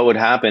 So what would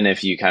happen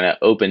if you kind of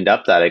opened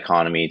up that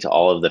economy to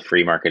all of the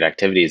free market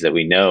activities that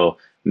we know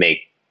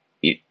make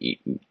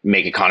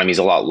economies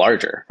a lot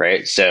larger,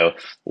 right? So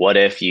what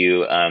if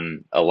you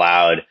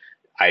allowed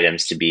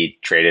items to be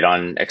traded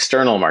on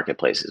external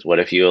marketplaces? What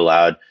if you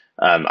allowed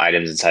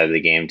items inside of the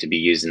game to be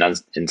used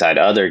inside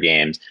other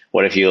games?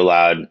 What if you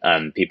allowed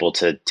people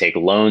to take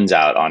loans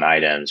out on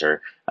items,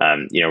 or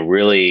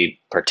really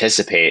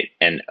participate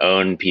and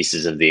own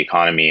pieces of the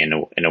economy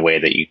in a way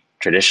that you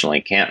traditionally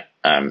can't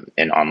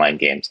in online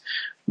games?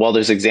 Well,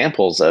 there's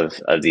examples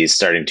of these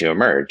starting to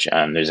emerge.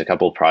 There's a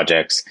couple of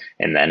projects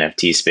in the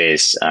NFT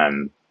space.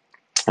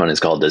 One is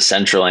called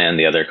Decentraland.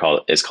 The other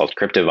is called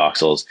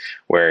Cryptovoxels,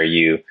 where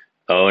you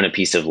own a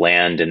piece of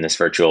land in this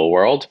virtual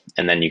world,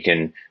 and then you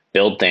can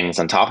build things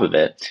on top of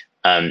it.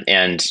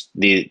 And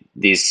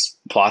these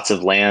plots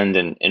of land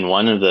in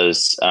one of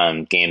those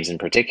games in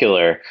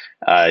particular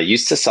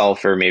used to sell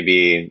for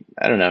maybe,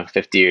 I don't know,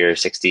 $50 or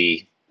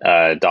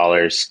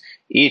 $60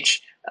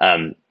 each.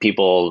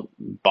 People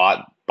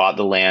bought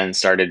the land,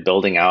 started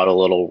building out a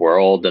little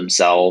world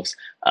themselves.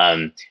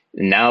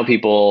 Now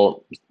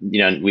people,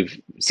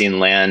 we've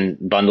seen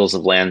bundles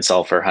of land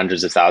sell for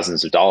hundreds of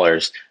thousands of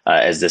dollars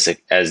as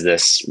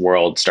this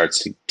world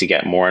starts to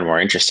get more and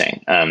more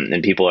interesting.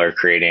 And people are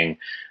creating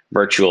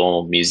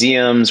virtual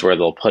museums where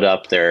they'll put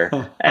up their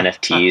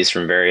NFTs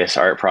from various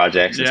art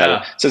projects.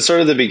 Yeah. So it's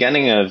sort of the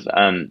beginning of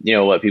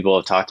what people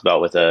have talked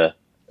about with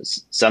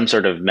some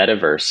sort of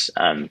metaverse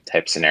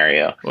type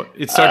scenario. Well,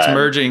 it starts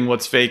merging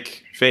what's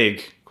fake,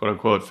 quote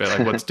unquote,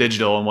 like what's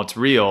digital and what's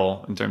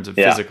real in terms of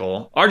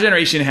physical. Our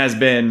generation has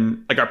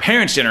been, like our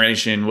parents'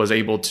 generation was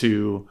able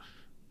to,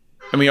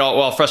 and we're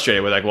all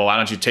frustrated with like, well, why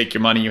don't you take your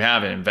money you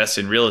have and invest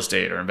in real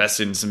estate or invest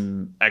in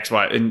some X,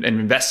 Y, and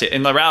invest it.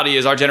 And the reality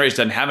is our generation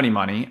doesn't have any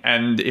money.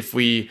 And if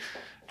we,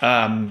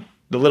 the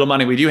little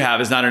money we do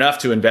have is not enough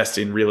to invest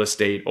in real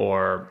estate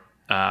or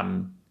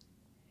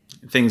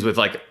things with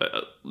like,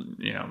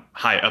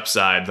 high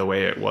upside the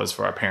way it was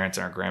for our parents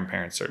and our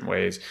grandparents certain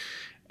ways.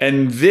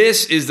 And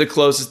this is the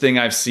closest thing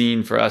I've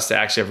seen for us to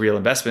actually have real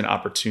investment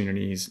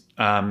opportunities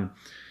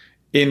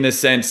in the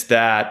sense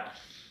that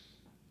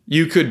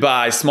you could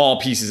buy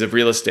small pieces of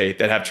real estate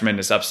that have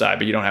tremendous upside,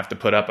 but you don't have to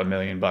put up $1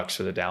 million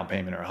for the down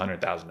payment or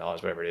 $100,000,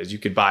 whatever it is. You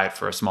could buy it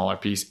for a smaller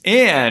piece.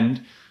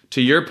 And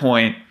to your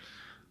point,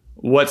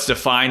 what's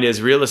defined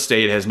as real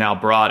estate has now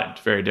broadened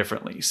very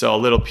differently. So a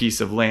little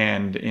piece of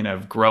land in a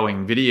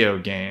growing video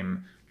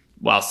game,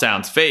 while it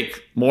sounds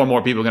fake, more and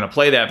more people are going to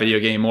play that video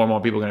game, more and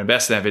more people are going to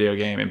invest in that video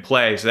game and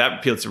play. So that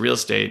appeals to real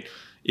estate.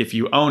 If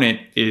you own it,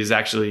 it is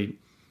actually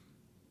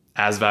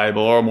as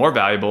valuable or more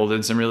valuable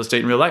than some real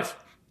estate in real life.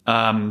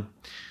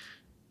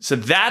 So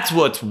that's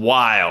what's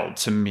wild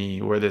to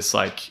me, where this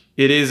it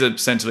is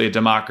essentially a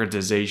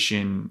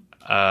democratization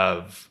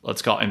of,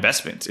 let's call it,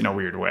 investments in a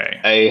weird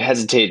way. I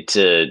hesitate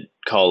to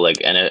call I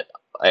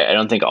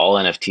don't think all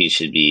NFTs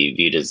should be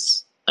viewed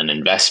as an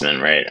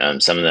investment, right?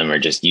 Some of them are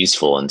just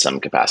useful in some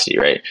capacity,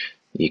 right?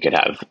 You could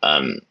have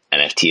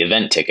NFT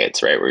event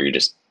tickets, right, where you're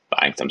just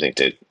buying something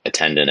to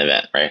attend an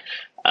event, right?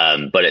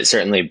 But it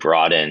certainly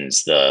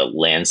broadens the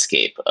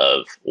landscape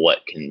of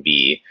what can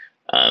be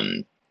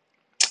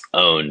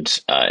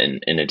owned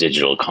in a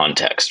digital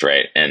context,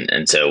 right?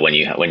 And so when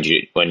you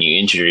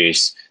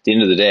introduce, at the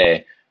end of the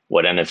day,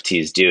 what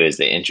NFTs do is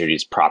they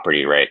introduce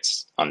property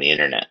rights on the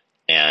internet,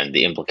 and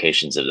the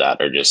implications of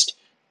that are just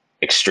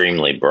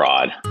extremely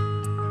broad.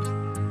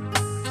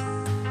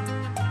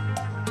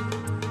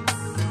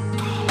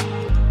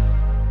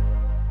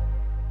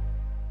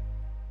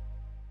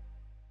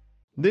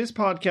 This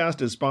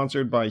podcast is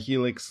sponsored by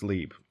Helix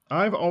Sleep.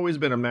 I've always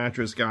been a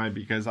mattress guy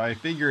because I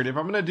figured if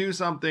I'm going to do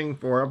something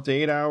for up to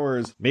 8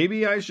 hours,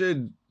 maybe I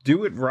should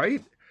do it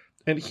right.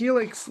 And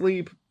Helix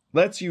Sleep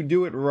lets you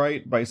do it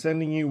right by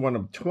sending you one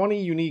of 20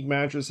 unique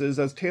mattresses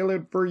that's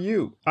tailored for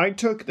you. I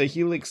took the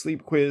Helix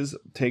Sleep quiz,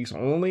 takes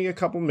only a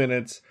couple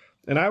minutes,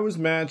 and I was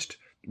matched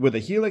with a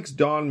Helix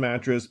Dawn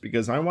mattress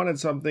because I wanted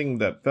something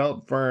that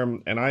felt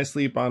firm and I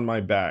sleep on my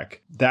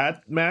back.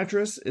 That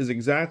mattress is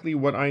exactly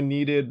what I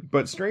needed,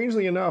 but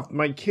strangely enough,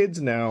 my kids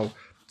now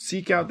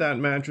seek out that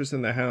mattress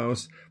in the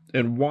house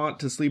and want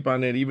to sleep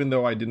on it even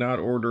though I did not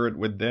order it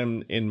with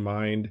them in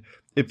mind.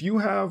 If you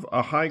have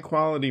a high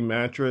quality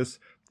mattress,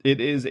 it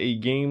is a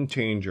game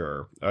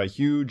changer, a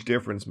huge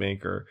difference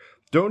maker.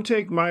 Don't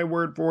take my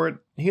word for it.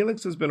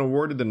 Helix has been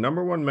awarded the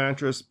 #1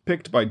 mattress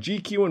picked by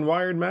GQ and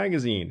Wired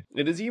magazine.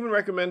 It is even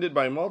recommended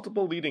by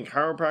multiple leading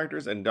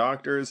chiropractors and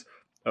doctors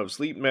of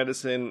sleep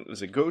medicine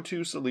as a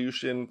go-to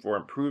solution for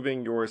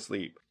improving your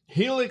sleep.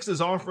 Helix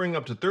is offering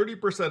up to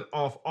 30%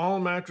 off all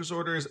mattress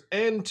orders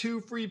and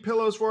 2 free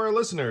pillows for our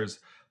listeners.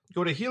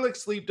 Go to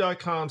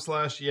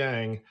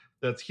helixsleep.com/yang.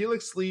 That's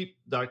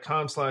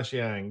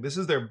helixsleep.com/yang. This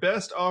is their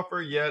best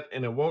offer yet,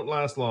 and it won't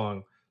last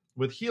long.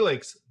 With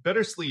Helix,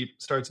 better sleep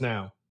starts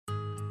now.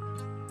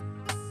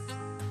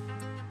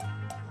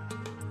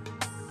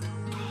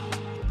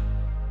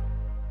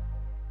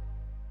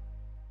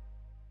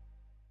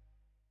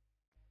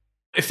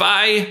 if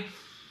I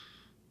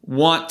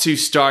want to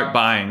start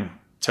buying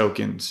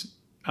tokens,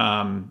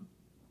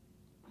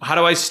 how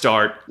do I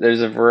start?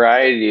 There's a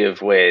variety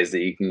of ways that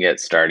you can get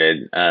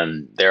started.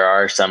 There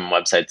are some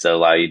websites that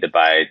allow you to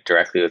buy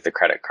directly with the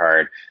credit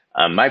card.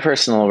 My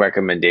personal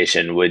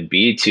recommendation would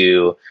be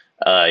to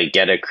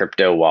get a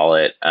crypto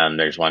wallet.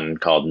 There's one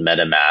called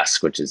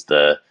MetaMask, which is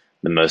the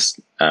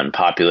most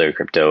popular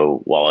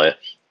crypto wallet.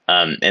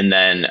 And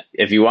then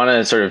if you want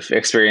to sort of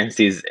experience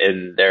these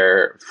in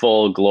their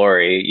full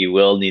glory, you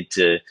will need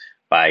to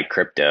buy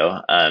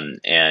crypto.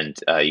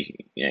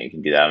 You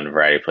can do that in a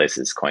variety of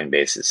places.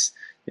 Coinbase is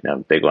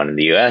big one in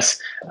the US.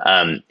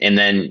 And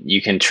then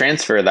you can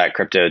transfer that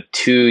crypto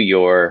to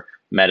your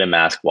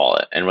MetaMask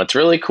wallet. And what's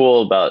really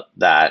cool about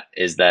that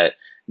is that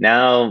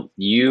now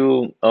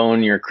you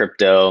own your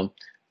crypto.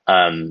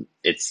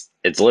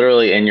 It's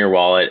literally in your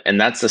wallet,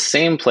 and that's the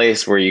same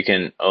place where you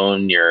can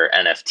own your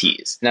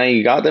NFTs. Now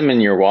you got them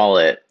in your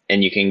wallet,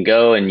 and you can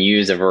go and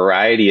use a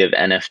variety of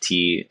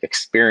NFT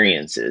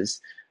experiences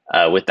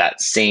with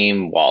that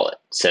same wallet.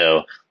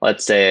 So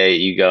let's say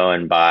you go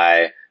and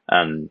buy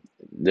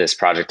this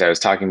project I was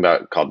talking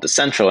about called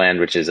Decentraland,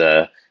 which is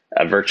a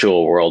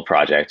virtual world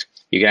project.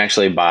 You can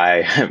actually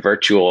buy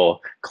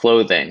virtual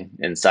clothing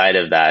inside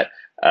of that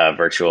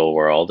virtual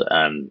world,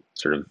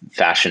 sort of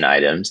fashion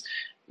items.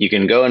 You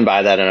can go and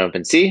buy that on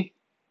OpenSea,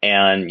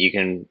 and you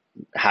can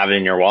have it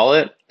in your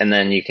wallet, and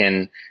then you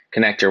can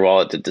connect your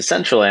wallet to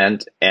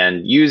Decentraland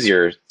and use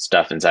your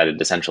stuff inside of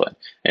Decentraland.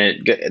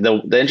 And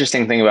the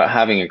interesting thing about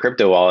having a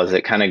crypto wallet is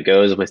it kind of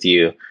goes with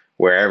you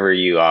wherever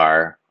you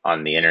are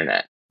on the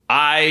internet.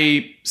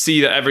 I see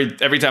that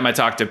every time I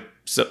talk to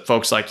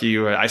folks like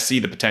you, I see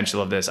the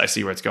potential of this. I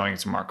see where it's going.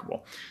 It's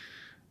remarkable.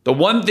 The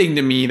one thing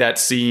to me that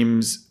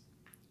seems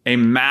a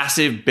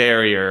massive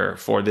barrier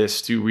for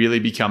this to really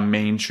become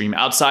mainstream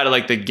outside of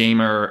like the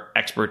gamer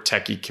expert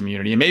techie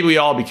community, and maybe we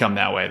all become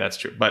that way, that's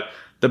true, but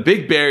the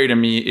big barrier to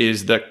me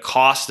is the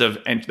cost of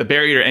the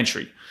barrier to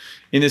entry,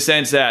 in the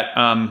sense that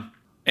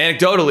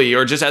anecdotally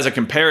or just as a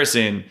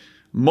comparison,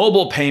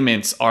 mobile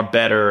payments are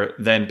better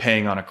than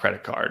paying on a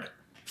credit card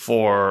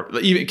for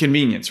even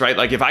convenience, right?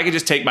 Like if I could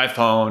just take my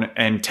phone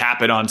and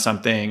tap it on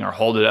something or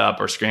hold it up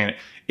or scan it,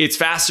 it's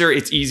faster,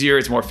 it's easier,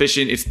 it's more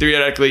efficient, it's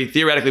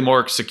theoretically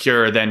more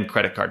secure than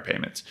credit card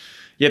payments.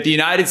 Yet the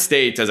United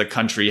States as a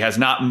country has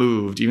not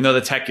moved, even though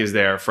the tech is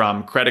there,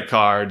 from credit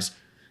cards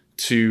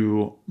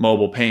to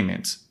mobile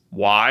payments.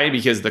 Why?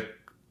 Because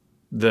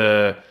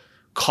the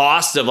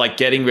cost of like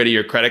getting rid of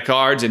your credit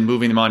cards and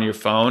moving them onto your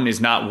phone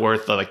is not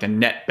worth the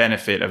net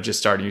benefit of just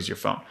starting to use your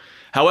phone.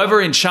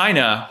 However, in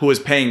China, who is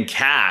paying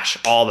cash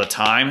all the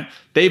time,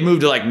 they've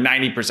moved to like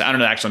 90%. I don't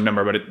know the actual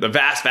number, but the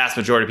vast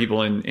majority of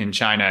people in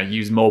China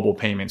use mobile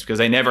payments because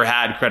they never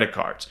had credit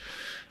cards.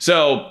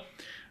 So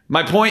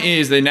my point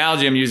is, the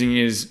analogy I'm using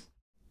is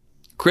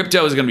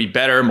crypto is going to be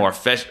better, more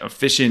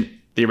efficient,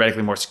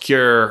 theoretically more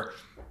secure,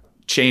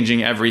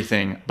 changing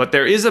everything. But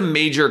there is a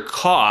major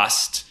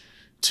cost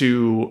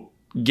to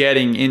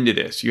getting into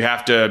this. You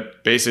have to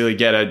basically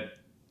get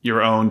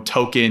your own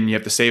token. You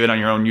have to save it on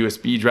your own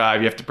USB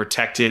drive. You have to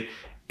protect it.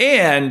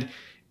 And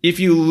if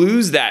you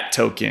lose that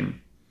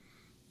token,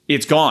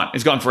 it's gone.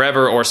 It's gone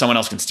forever, or someone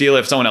else can steal it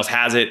if someone else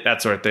has it,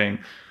 that sort of thing.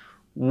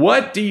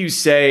 What do you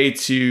say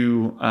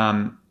to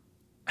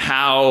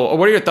or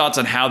what are your thoughts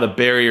on how the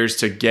barriers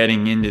to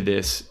getting into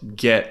this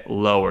get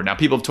lower? Now,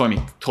 people have told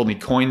me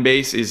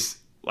Coinbase is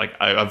like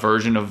a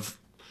version of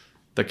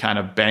the kind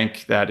of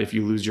bank that if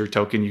you lose your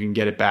token, you can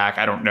get it back.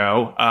 I don't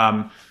know.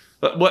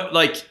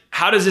 But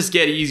how does this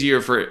get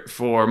easier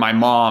for my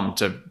mom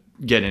to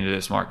get into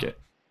this market?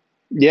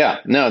 Yeah,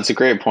 no, it's a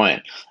great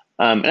point.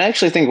 And I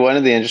actually think one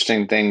of the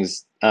interesting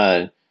things,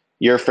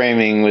 your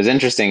framing was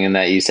interesting in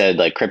that you said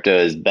like crypto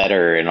is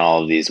better in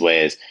all of these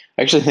ways.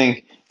 I actually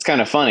think it's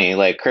kind of funny,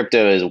 like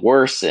crypto is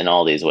worse in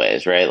all these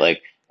ways, right?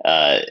 Like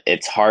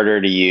it's harder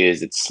to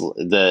use.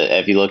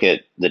 If you look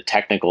at the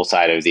technical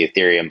side of the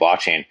Ethereum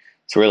blockchain,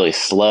 it's really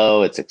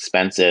slow, it's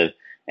expensive.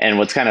 And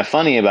what's kind of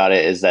funny about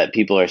it is that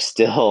people are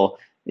still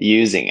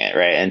using it,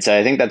 right? And so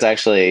I think that's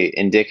actually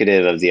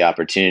indicative of the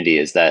opportunity,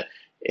 is that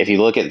if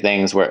you look at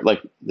things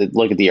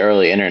look at the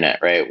early internet,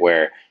 right,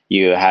 where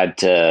you had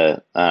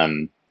to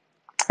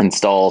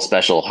install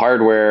special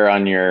hardware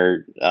on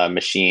your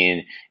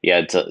machine, you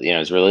had to, it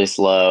was really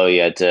slow.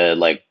 You had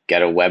to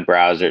get a web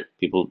browser.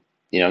 People,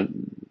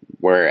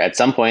 were at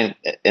some point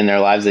in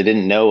their lives, they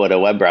didn't know what a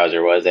web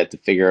browser was. They had to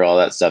figure all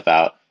that stuff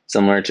out,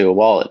 similar to a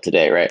wallet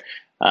today, right?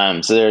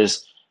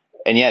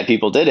 And yet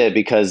people did it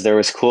because there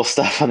was cool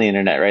stuff on the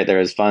internet, right? There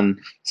was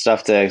fun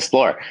stuff to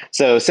explore.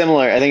 So I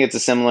think it's a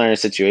similar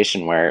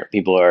situation where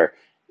people are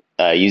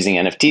using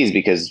NFTs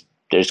because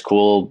there's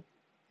cool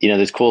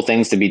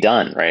things to be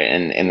done, right?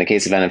 And in the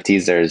case of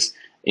NFTs, there's,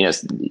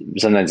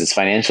 sometimes it's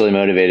financially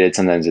motivated,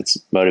 sometimes it's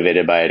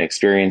motivated by an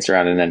experience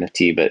around an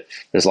NFT, but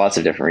there's lots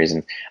of different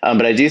reasons.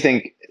 But I do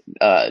think,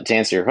 to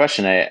answer your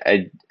question,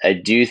 I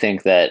do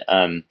think that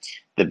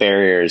the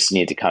barriers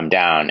need to come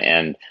down,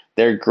 and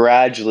they're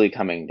gradually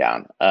coming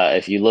down.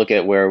 If you look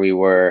at where we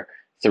were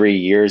 3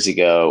 years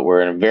ago.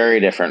 We're in a very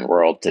different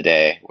world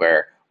today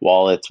where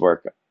wallets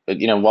work.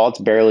 Wallets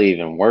barely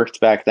even worked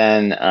back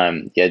then.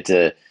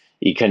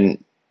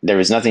 There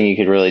was nothing you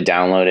could really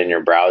download in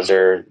your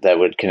browser that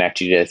would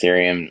connect you to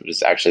Ethereum. It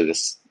was actually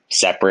this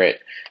separate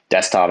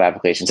desktop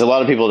application. So a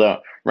lot of people don't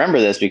remember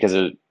this because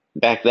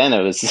back then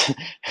it was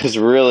it was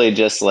really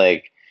just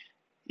like,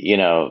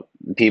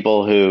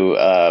 people who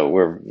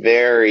were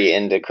very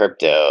into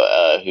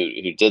crypto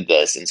who did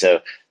this. And so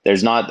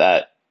there's not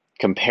that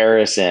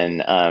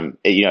comparison.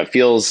 It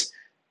feels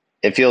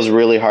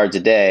really hard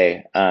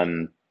today,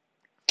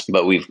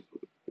 but we've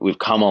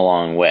come a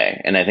long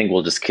way, and I think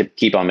we'll just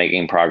keep on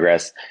making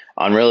progress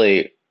on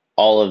really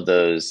all of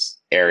those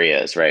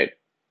areas. Right,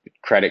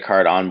 credit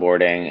card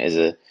onboarding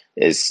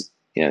is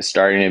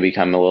starting to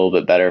become a little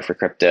bit better for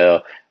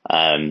crypto.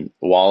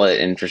 Wallet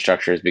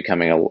infrastructure is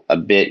becoming a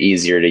bit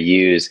easier to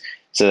use.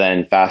 So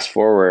then fast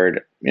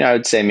forward, I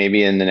would say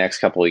maybe in the next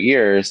couple of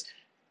years,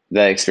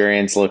 the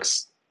experience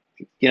looks,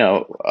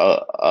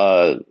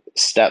 a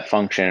step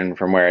function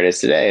from where it is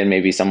today, and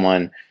maybe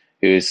someone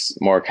who's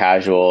more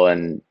casual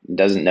and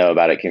doesn't know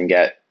about it can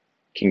get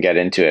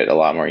into it a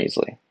lot more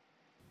easily.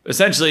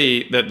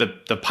 Essentially,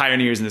 the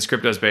pioneers in this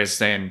crypto space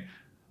saying,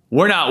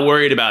 we're not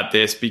worried about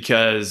this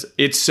because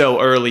it's so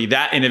early.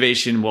 That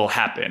innovation will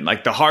happen.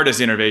 Like the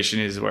hardest innovation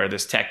is where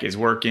this tech is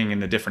working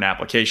and the different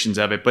applications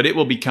of it, but it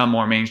will become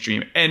more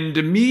mainstream. And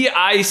to me,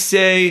 I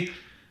say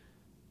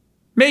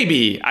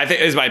maybe. I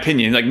think is my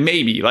opinion. Like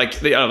maybe. Like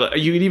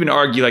you could even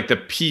argue like the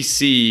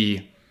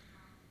PC,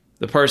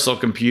 the personal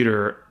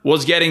computer,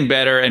 was getting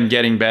better, and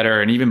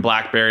even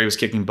BlackBerry was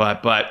kicking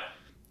butt. But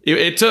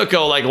it took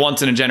a like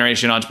once in a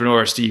generation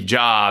entrepreneur, Steve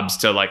Jobs,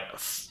 to like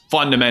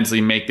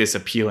fundamentally make this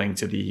appealing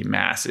to the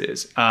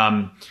masses.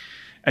 And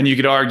you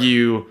could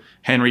argue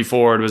Henry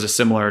Ford was a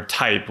similar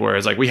type,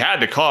 whereas like we had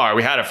the car,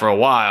 we had it for a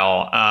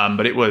while,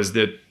 but it was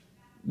the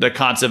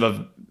concept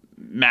of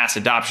mass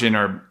adoption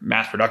or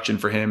mass production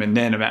for him, and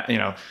then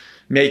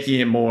making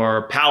it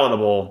more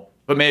palatable.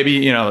 But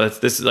maybe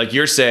this is like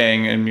you're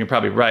saying, and you're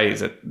probably right,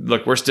 is that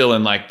look, we're still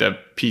in like the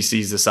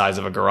PCs the size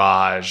of a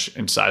garage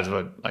and size of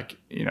a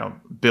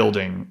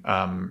building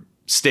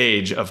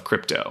stage of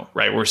crypto,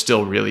 right? We're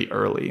still really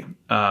early,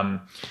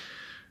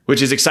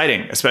 which is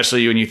exciting,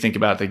 especially when you think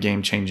about the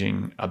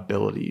game-changing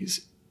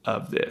abilities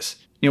of this.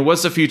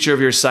 What's the future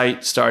of your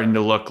site starting to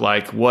look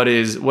like? What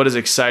is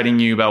exciting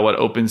you about what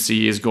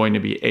OpenSea is going to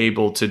be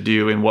able to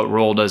do, and what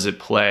role does it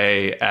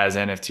play as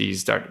NFTs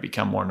start to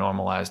become more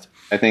normalized?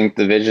 I think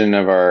the vision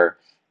of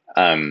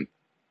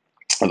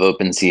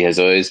OpenSea has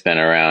always been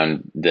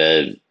around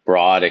the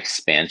broad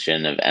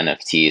expansion of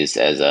NFTs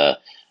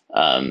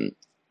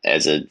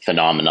as a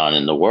phenomenon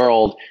in the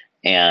world,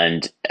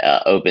 and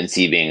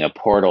OpenSea being a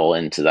portal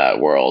into that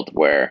world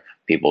where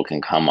people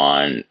can come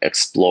on,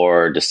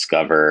 explore,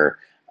 discover,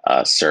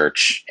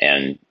 search,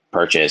 and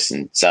purchase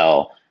and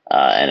sell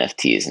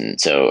NFTs. And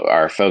so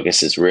our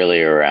focus is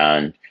really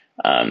around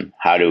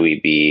how do we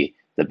be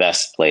the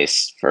best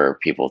place for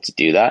people to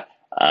do that,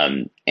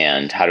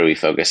 and how do we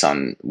focus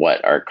on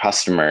what our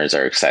customers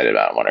are excited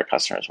about and what our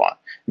customers want.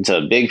 And so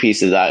a big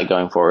piece of that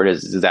going forward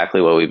is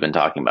exactly what we've been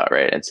talking about,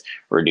 right? It's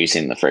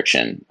reducing the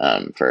friction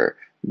for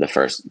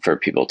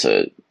people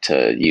to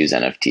use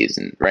NFTs.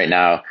 And right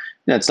now,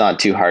 it's not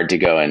too hard to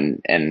go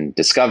and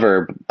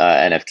discover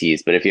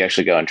NFTs, but if you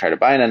actually go and try to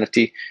buy an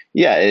NFT,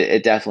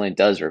 it definitely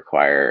does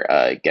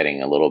require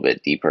getting a little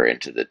bit deeper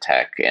into the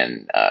tech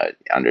and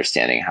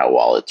understanding how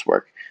wallets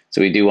work.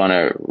 So we do want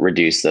to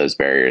reduce those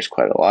barriers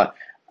quite a lot.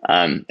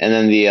 And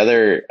then the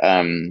other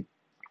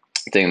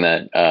thing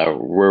that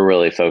we're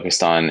really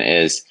focused on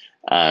is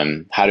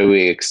how do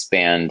we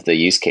expand the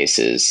use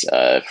cases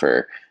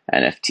for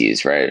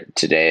NFTs, right?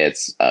 Today,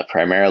 it's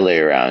primarily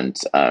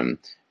around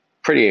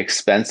pretty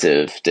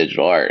expensive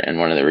digital art. And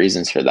one of the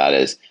reasons for that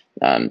is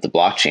the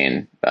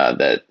blockchain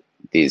that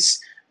these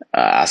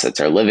assets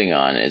are living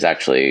on is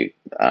actually,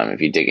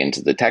 if you dig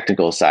into the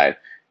technical side,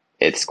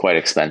 it's quite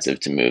expensive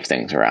to move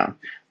things around.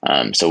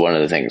 So one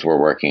of the things we're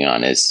working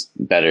on is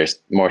better,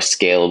 more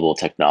scalable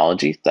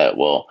technology that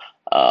will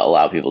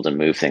allow people to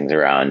move things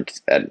around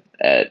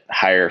at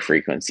higher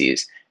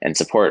frequencies and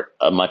support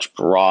a much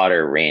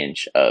broader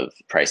range of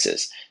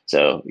prices.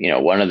 So,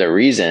 one of the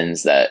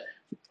reasons that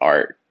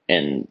art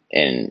in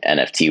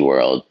NFT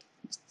world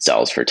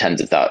sells for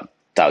tens of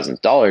thousands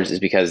of dollars is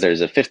because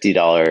there's a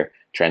 $50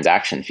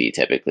 transaction fee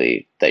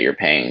typically that you're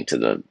paying to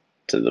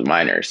the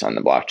miners on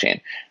the blockchain.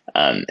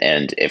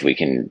 And if we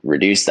can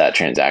reduce that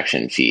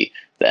transaction fee,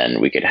 then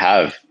we could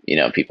have,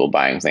 people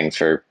buying things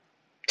for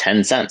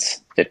 10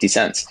 cents, 50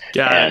 cents.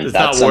 Yeah, and it's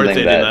not worth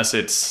it unless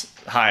it's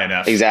high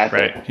enough. Exactly.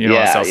 Right. You don't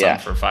want to sell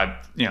something for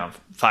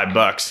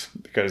 $5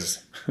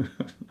 because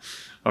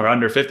or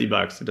under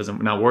 $50. It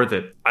doesn't, not worth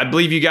it. I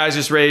believe you guys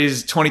just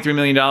raised $23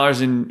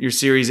 million in your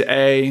Series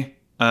A.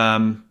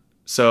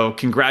 So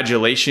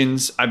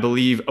congratulations. I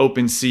believe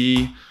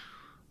OpenSea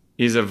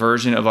is a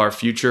version of our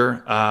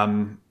future.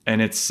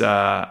 And it's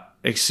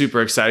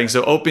super exciting.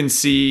 So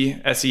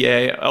OpenSea,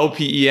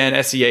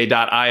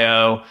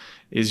 OpenSea.io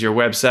is your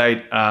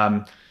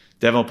website.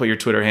 Devin will put your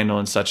Twitter handle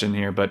and such in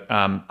here. But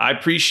I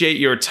appreciate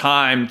your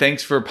time.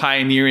 Thanks for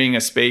pioneering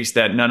a space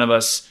that none of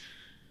us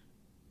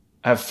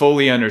have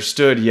fully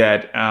understood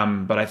yet,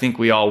 but I think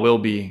we all will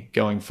be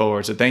going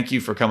forward. So thank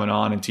you for coming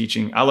on and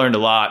teaching. I learned a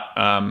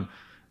lot.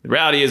 The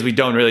reality is we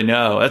don't really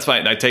know. That's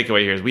my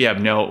takeaway here is we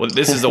have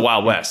this is the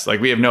Wild West.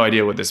 Like we have no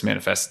idea what this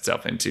manifests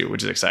itself into,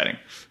 which is exciting.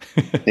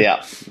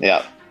 Yeah.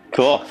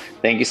 Cool.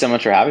 Thank you so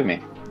much for having me.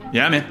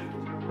 Yeah, man.